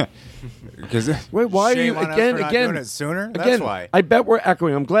late." Because wait, why are you again doing it sooner? Again, That's why. I bet we're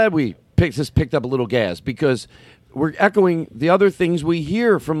echoing. I'm glad we picked up a little gas because we're echoing the other things we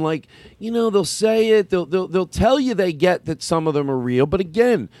hear from, like, they'll say it, they'll tell you they get that some of them are real, but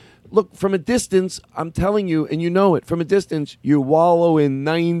again, look, from a distance, I'm telling you, and you know it, from a distance, you wallow in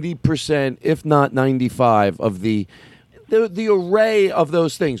 90%, if not 95%, of the array of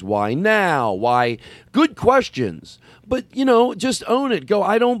those things. Why now? Why? Good questions. But, just own it. Go,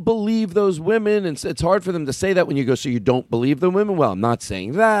 I don't believe those women. And it's hard for them to say that when you go, so you don't believe the women? Well, I'm not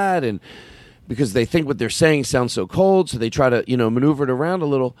saying that. And because they think what they're saying sounds so cold, so they try to, maneuver it around a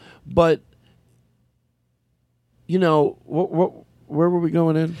little. But, where were we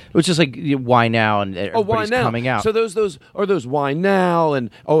going in? It was just like why now and everybody's why now? coming out. So those why now and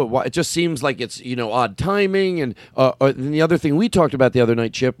it just seems like it's odd timing and the other thing we talked about the other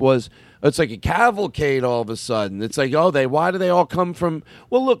night, Chip, was it's like a cavalcade all of a sudden. It's like why do they all come from?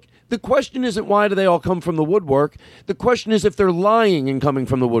 Well, look. The question isn't why do they all come from the woodwork. The question is if they're lying and coming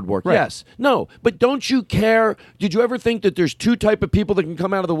from the woodwork. Right. Yes. No. But don't you care? Did you ever think that there's two type of people that can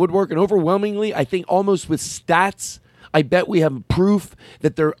come out of the woodwork? And overwhelmingly, I think almost with stats, I bet we have proof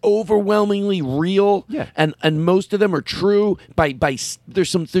that they're overwhelmingly real. Yeah. And most of them are true. There's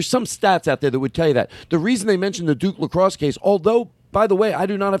some stats out there that would tell you that. The reason they mentioned the Duke lacrosse case, although, by the way, I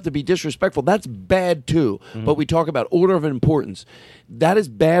do not have to be disrespectful. That's bad too. Mm-hmm. But we talk about order of importance. That is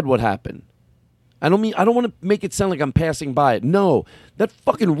bad what happened. I don't want to make it sound like I'm passing by it. No, that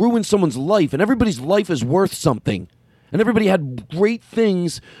fucking ruined someone's life, and everybody's life is worth something. And everybody had great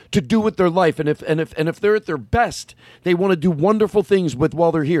things to do with their life, and if they're at their best, they want to do wonderful things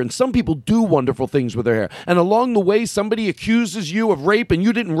while they're here. And some people do wonderful things with their hair. And along the way, somebody accuses you of rape, and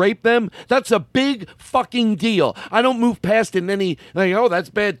you didn't rape them. That's a big fucking deal. I don't move past it in any that's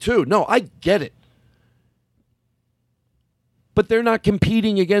bad too. No, I get it. But they're not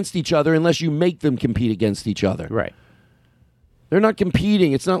competing against each other unless you make them compete against each other. Right. They're not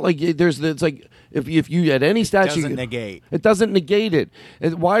competing. It's not like it's like if you at any statue. It doesn't negate. It doesn't negate it.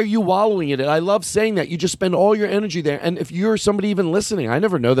 Why are you wallowing in it? I love saying that. You just spend all your energy there. And if you're somebody even listening, I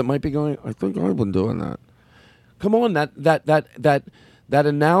never know that might be going, I think I've been doing that. Come on, that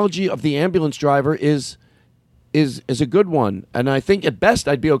analogy of the ambulance driver is a good one. And I think at best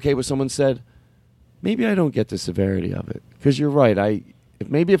I'd be okay with someone said, maybe I don't get the severity of it. Because you're right.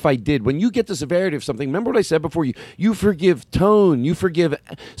 Maybe if I did, when you get the severity of something, remember what I said before, you forgive tone, you forgive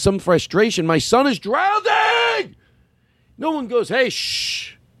some frustration. My son is drowning! No one goes, hey,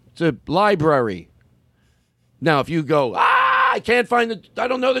 shh, it's a library. Now, if you go, I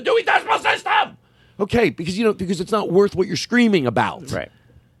don't know the Dewey Decimal System! Okay, because it's not worth what you're screaming about. Right.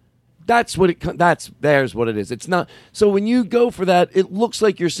 There's what it is. It's not. So when you go for that, it looks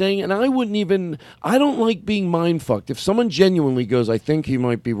like you're saying, and I don't like being mind fucked. If someone genuinely goes, I think he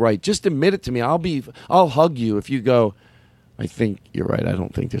might be right, just admit it to me. I'll hug you if you go, I think you're right. I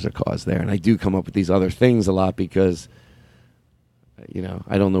don't think there's a cause there. And I do come up with these other things a lot because,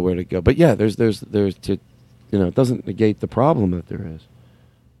 I don't know where to go. But yeah, there's it doesn't negate the problem that there is.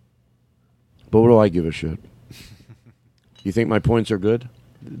 But what do I give a shit? You think my points are good?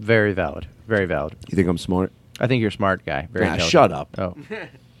 Very valid. Very valid. You think I'm smart? I think you're a smart guy. Very intelligent. Shut up. Oh.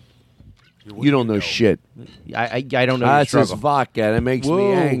 You don't know shit. I don't know. That's his vodka. That makes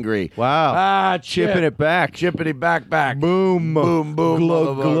me angry. Wow. Chipping it back. Chippity back. Boom. Boom, boom.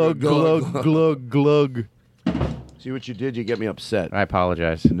 Glug, glug, glug. See what you did? You get me upset. I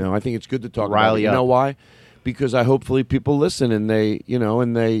apologize. No, I think it's good to talk Rile about it. You up. know why? Because hopefully people listen and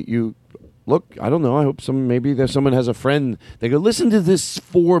look, I don't know. I hope maybe someone has a friend. They go, listen to this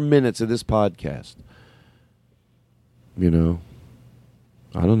 4 minutes of this podcast. I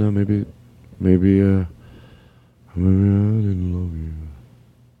don't know. Maybe I didn't love you.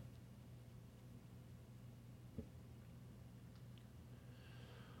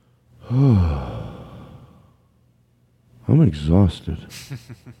 I'm exhausted.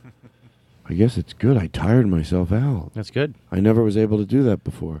 I guess it's good. I tired myself out. That's good. I never was able to do that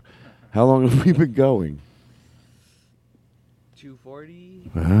before. How long have we been going? 2:40.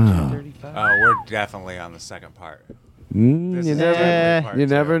 2:35. Oh, we're definitely on the second part. You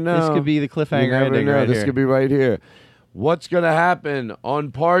never know. This could be the cliffhanger. You never know. This could be right here. What's going to happen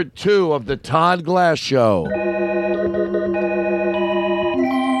on part 2 of the Todd Glass Show?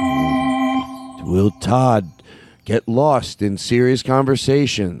 Will Todd get lost in serious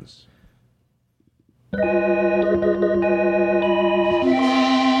conversations?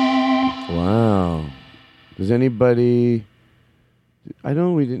 Wow. Does anybody... I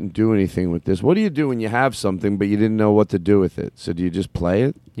know we didn't do anything with this. What do you do when you have something but you didn't know what to do with it? So do you just play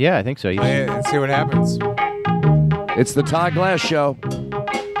it? Yeah, I think so. Let's see what happens. It's the Todd Glass Show.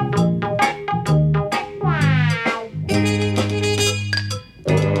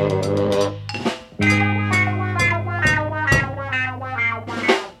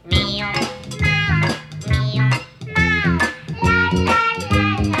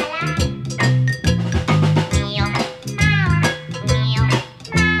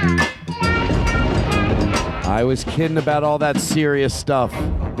 I was kidding about all that serious stuff.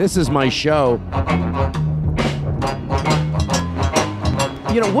 This is my show.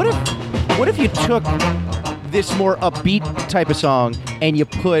 What if you took this more upbeat type of song and you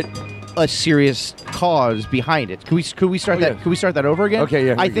put a serious cause behind it. Could we start that? yeah. Could we start that over again? Okay,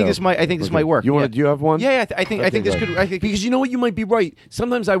 yeah. I think this might work. You want? Yeah. Do you have one? Yeah, I think this go could. ahead. Because you know what, you might be right.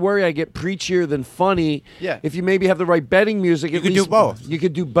 Sometimes I worry I get preachier than funny. Yeah. If you maybe have the right betting music, you could do both. You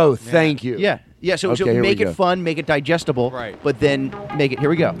could do both. Thank you. Yeah. So Okay, here make we it go. fun, make it digestible, but then make it. Here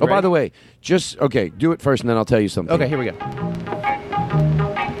we go. Oh, by the way, do it first, and then I'll tell you something. Okay, here we go.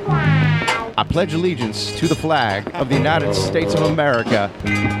 I pledge allegiance to the flag of the United States of America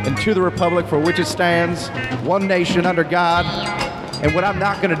and to the republic for which it stands, one nation under God. And what I'm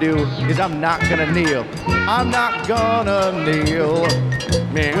not going to do is I'm not going to kneel. I'm not going to kneel.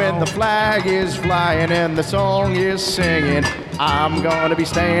 When the flag is flying and the song is singing, I'm going to be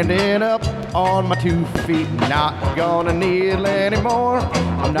standing up on my 2 feet. Not going to kneel anymore.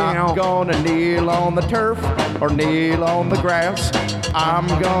 I'm not going to kneel on the turf or kneel on the grass. I'm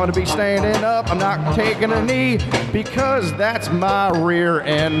going to be standing up. I'm not taking a knee because that's my rear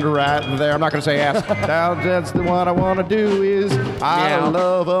end right there. I'm not going to say ass. That's the one I want to do is I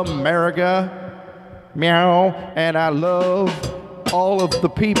love America. Meow. And I love all of the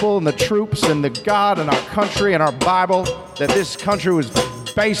people and the troops and the God and our country and our Bible that this country was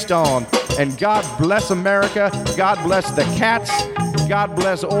based on. And God bless America. God bless the cats. God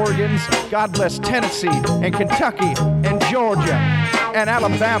bless Oregon. God bless Tennessee and Kentucky and Georgia and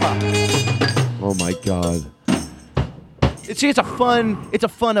Alabama. Oh my God. See, it's a fun,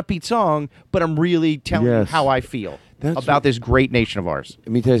 upbeat song, but I'm really telling you how I feel about this great nation of ours. Let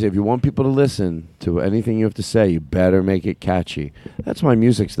me tell you, if you want people to listen to anything you have to say, you better make it catchy. That's why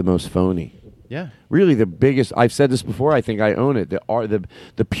music's the most phony. Yeah. Really, the biggest. I've said this before. I think I own it.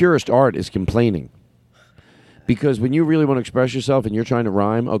 The purest art is complaining. Because when you really want to express yourself and you're trying to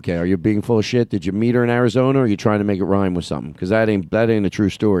rhyme, okay, are you being full of shit? Did you meet her in Arizona, or are you trying to make it rhyme with something? Because that ain't a true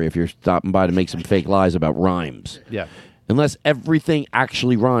story. If you're stopping by to make some fake lies about rhymes, Yeah. unless everything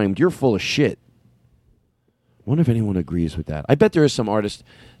actually rhymed, you're full of shit. I wonder if anyone agrees with that. I bet there is some artist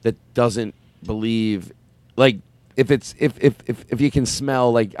that doesn't believe, like, if you can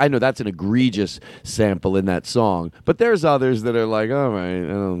smell, like, I know that's an egregious sample in that song, but there's others that are like, all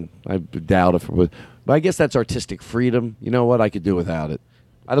right, I doubt if it was, but I guess that's artistic freedom. You know what? I could do without it.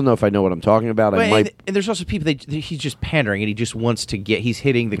 I don't know if I know what I'm talking about. And there's also people that he's just pandering and he just wants to get. He's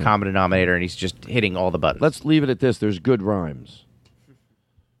hitting the common denominator and he's just hitting all the buttons. Let's leave it at this. There's good rhymes.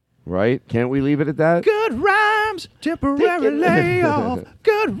 Right? Can't we leave it at that? Good rhymes, temporary layoff.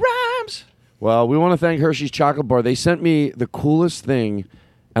 Good rhymes. Well, we want to thank Hershey's Chocolate Bar. They sent me the coolest thing,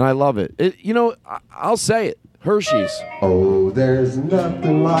 and I love it. I'll say it. Hershey's. Oh, there's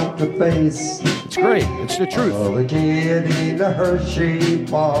nothing like the face. It's great. It's the truth. Of a kid in a Hershey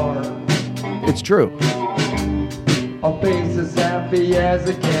bar. It's true. A face as happy as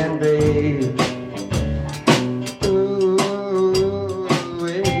it can be.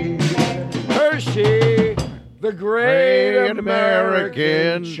 Hershey, the great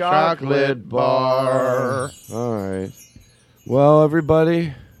American chocolate bar. All right. Well,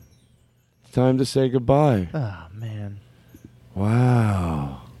 everybody, it's time to say goodbye. Oh, man.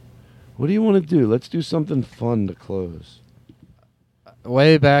 Wow. What do you want to do? Let's do something fun to close.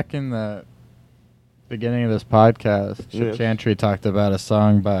 Way back in the beginning of this podcast, Yes. Chantry talked about a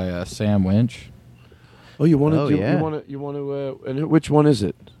song by Sam Winch. Oh, you want to do? yeah. You want to? And which one is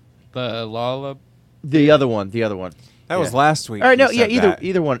it? The Lollapalooza. The other one. That was last week. All right, you no, yeah, said either that.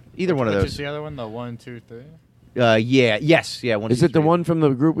 either one of Which those. is the other one? The 1, 2, 3. Yeah. One, Is two, it the three. one from the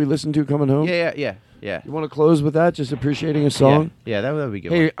group we listened to coming home? Yeah. You want to close with that? Just appreciating a song? Yeah, that would be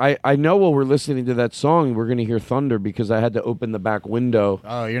good. Hey, I know while we're listening to that song, we're going to hear thunder because I had to open the back window.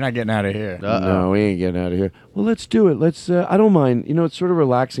 Oh, you're not getting out of here. No, we ain't getting out of here. Well, let's do it. Let's. I don't mind. It's sort of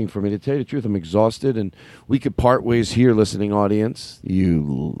relaxing for me. To tell you the truth, I'm exhausted, and we could part ways here, listening audience. You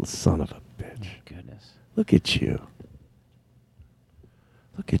little son of a bitch. Goodness. Look at you.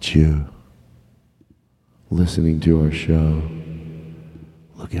 Look at you. Listening to our show.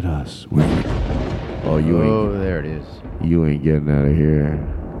 Look at us. You ain't. there it is. You ain't getting out of here.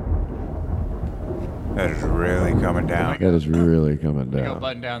 That is really coming down. That is really coming Go down.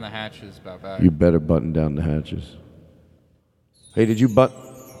 button down the hatches about back. You better button down the hatches. Hey, did you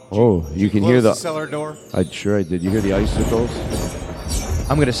Oh, you can hear Close the the cellar door. I did. You hear the icicles?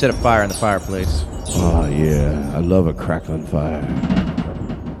 I'm gonna set a fire in the fireplace. Oh yeah, I love a crack on fire.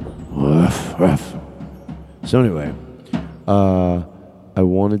 Woof, woof. So anyway, I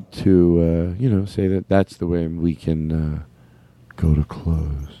wanted to say that that's the way we can go to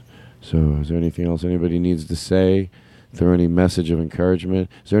close. So is there anything else anybody needs to say? Is there any message of encouragement?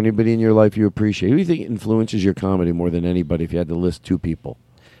 Is there anybody in your life you appreciate? Who do you think influences your comedy more than anybody if you had to list 2 people?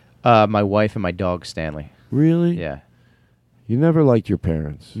 My wife and my dog, Stanley. Really? Yeah. You never liked your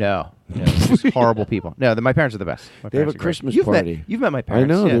parents? No. Yeah, just horrible people. No, my parents are the best. My They have parents a are great. Christmas You've party. You've met my parents.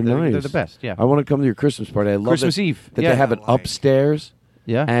 I know, Yeah, they're nice. They're the best. Yeah. I want to come to your Christmas party. I love Christmas it Eve. that Yeah. they have it upstairs,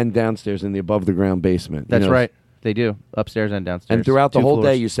 Yeah. and downstairs in the above the ground basement. That's right. They do upstairs and downstairs. And throughout the 2 whole floors.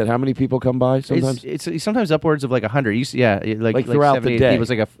 day, you said how many people come by? Sometimes it's sometimes upwards of like 100. Like throughout 70, the 80 day. people. It's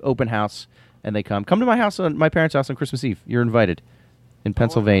like a open house, and they come. Come to my house my parents' house on Christmas Eve. You're invited. In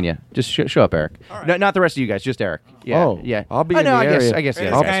Pennsylvania, just show up, Eric. No, not the rest of you guys, just Eric. Yeah, Oh, yeah. I'll be I in know, the I guess, area. I guess. Yeah,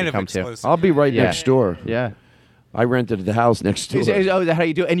 I'll- you guys should come too. I'll be right Yeah. next door. Yeah. I rented the house next door. Is that how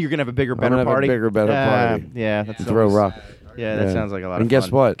you do it? And you're gonna have a bigger, I'm better gonna have a party. bigger, better party. Yeah, that's And throw always- rock. Yeah, that sounds like a lot of And guess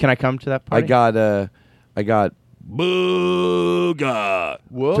fun. what? Can I come to that party? I got Booga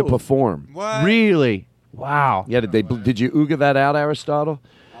to perform. What? Really? Wow. Yeah, did you ooga that out, Aristotle?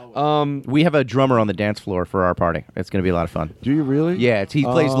 We have a drummer on the dance floor for our party. It's going to be a lot of fun. Do you really? Yeah, he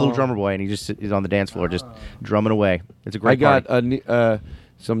plays Oh. little drummer boy, and he's on the dance floor just drumming away. It's a great I got party.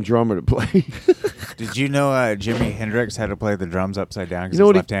 some drummer to play. Did you know Jimi Hendrix had to play the drums upside down because You know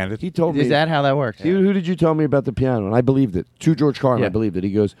he's what left-handed? He told me. Is that how that works? Who did you tell me about the piano? And I believed it. To George Carlin, Yeah. I believed it.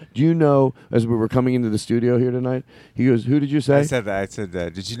 He goes, "Do you know?" As we were coming into the studio here tonight, he goes, "Who did you say?" I said,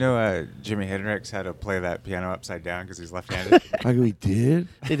 did you know Jimi Hendrix had to play that piano upside down because he's left-handed? I go, "He did."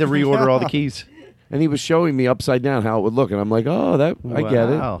 They had to reorder all the keys. And he was showing me upside down how it would look, and I'm like, "Oh, that I get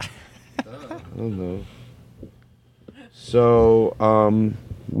it." Wow. I don't know. So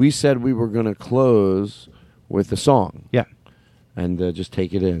we said we were going to close with a song. Yeah. And just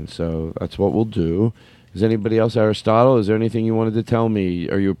take it in. So that's what we'll do. Is anybody else, Aristotle? Is there anything you wanted to tell me?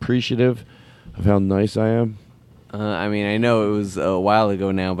 Are you appreciative of how nice I am? I mean, I know it was a while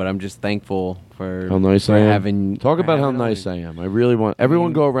ago now, but I'm just thankful for How nice for I am. having. Talk for about how having nice all I am. I really want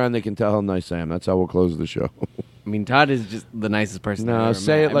everyone go around. They can tell how nice I am. That's how we'll close the show. I mean, Todd is just the nicest person. I've No, ever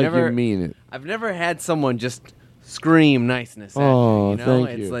say met. it like you mean it. I've never had someone just scream niceness at Oh, you. You know,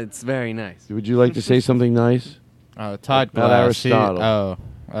 thank it's you. It's very nice. Would you like to say something nice? Todd About Glass. Aristotle.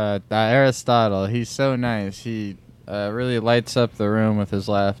 Aristotle. He's so nice. He really lights up the room with his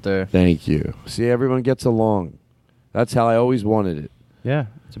laughter. Thank you. See, everyone gets along. That's how I always wanted it. Yeah,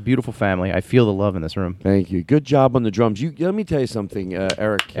 it's a beautiful family. I feel the love in this room. Thank you. Good job on the drums. Let me tell you something,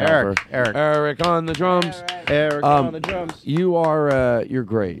 Eric. Calver. Eric on the drums. Eric on the drums. You are you're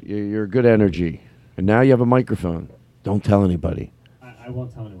great. You're good energy. And now you have a microphone. Don't tell anybody. I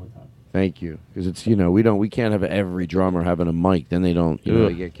won't tell anyone, Todd. Thank you, because it's we can't have every drummer having a mic. Then they don't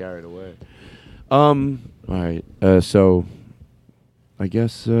they get carried away. All right. So I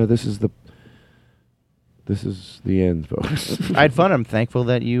guess this is the end, folks. I had fun. I'm thankful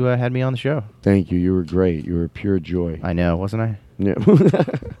that you had me on the show. Thank you. You were great. You were pure joy. I know, wasn't I? Yeah.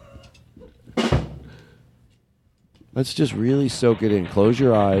 Let's just really soak it in. Close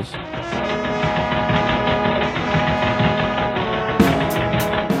your eyes.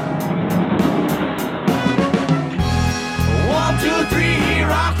 One, two, three, here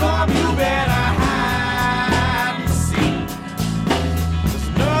I come. You better hide and seek. There's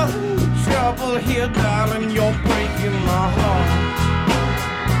no trouble here, darling. You're breaking my heart.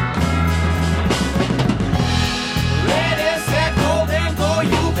 Ready, set, go, then go.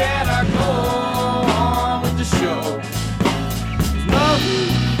 You better go on with the show. There's no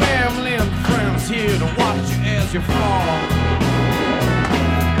family and friends here to watch you as you fall.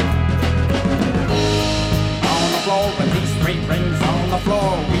 With these 3 rings on the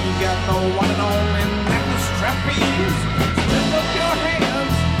floor, we got the one and only necklace trapeze. Lift up your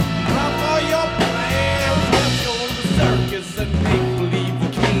hands, clap for your plans. Let's go to the circus and make believe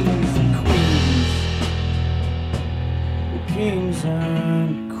we're kings and queens. We're kings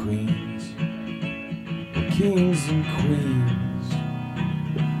and queens. We're kings and queens.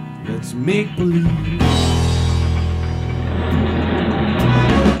 Let's make believe.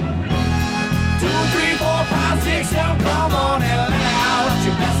 2, 3, 4, 5, 6, 7, come on and let out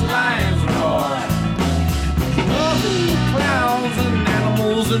your best lines roar. Clowns and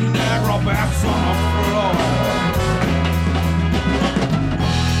animals and acrobats on the floor.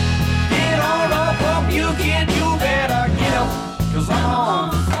 Get on up, you kid, you better get up, 'cause I'm on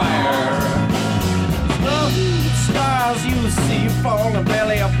fire. There's no stars you see falling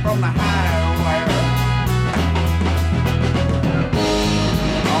belly up from the high wire.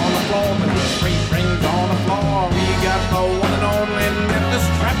 On the floor with the 3 rings on the floor, we got the one and only Memphis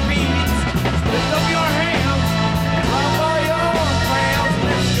trapeze. Lift up your hands, clap for your friends.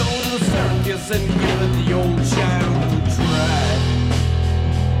 Let's go to the circus and give it the old childhood try.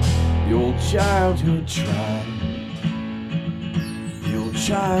 The old childhood try. The old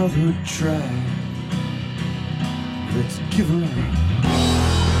childhood try. Let's give her.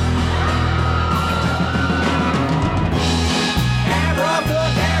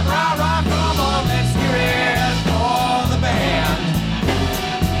 Abracadabra,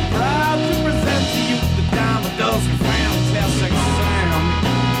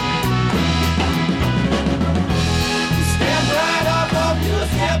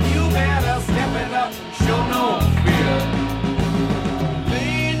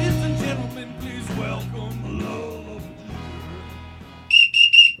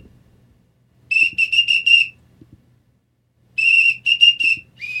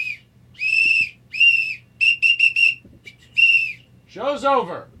 Show's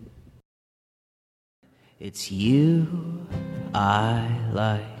over. It's you I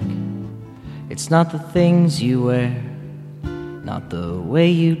like. It's not the things you wear, not the way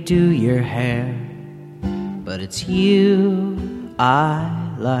you do your hair, but it's you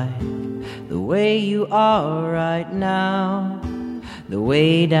I like. The way you are right now, the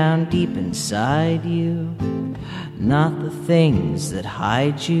way down deep inside you. Not the things that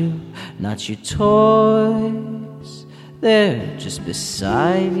hide you, not your toys, they're just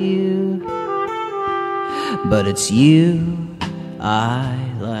beside you. But it's you I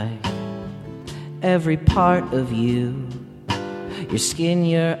like, every part of you. Your skin,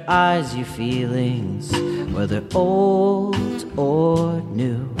 your eyes, your feelings, whether old or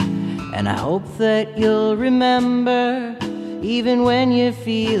new. And I hope that you'll remember, even when you're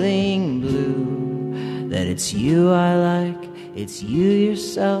feeling blue, that it's you I like, it's you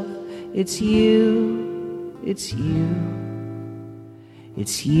yourself, it's you, it's you,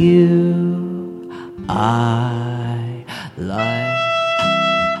 it's you I like.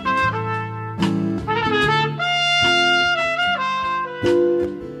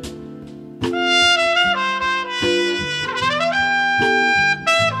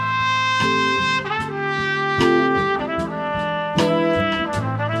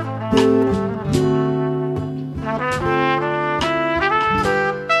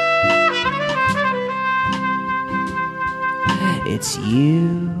 It's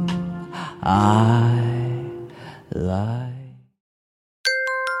you I like.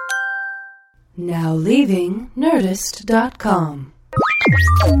 Now leaving Nerdist.com.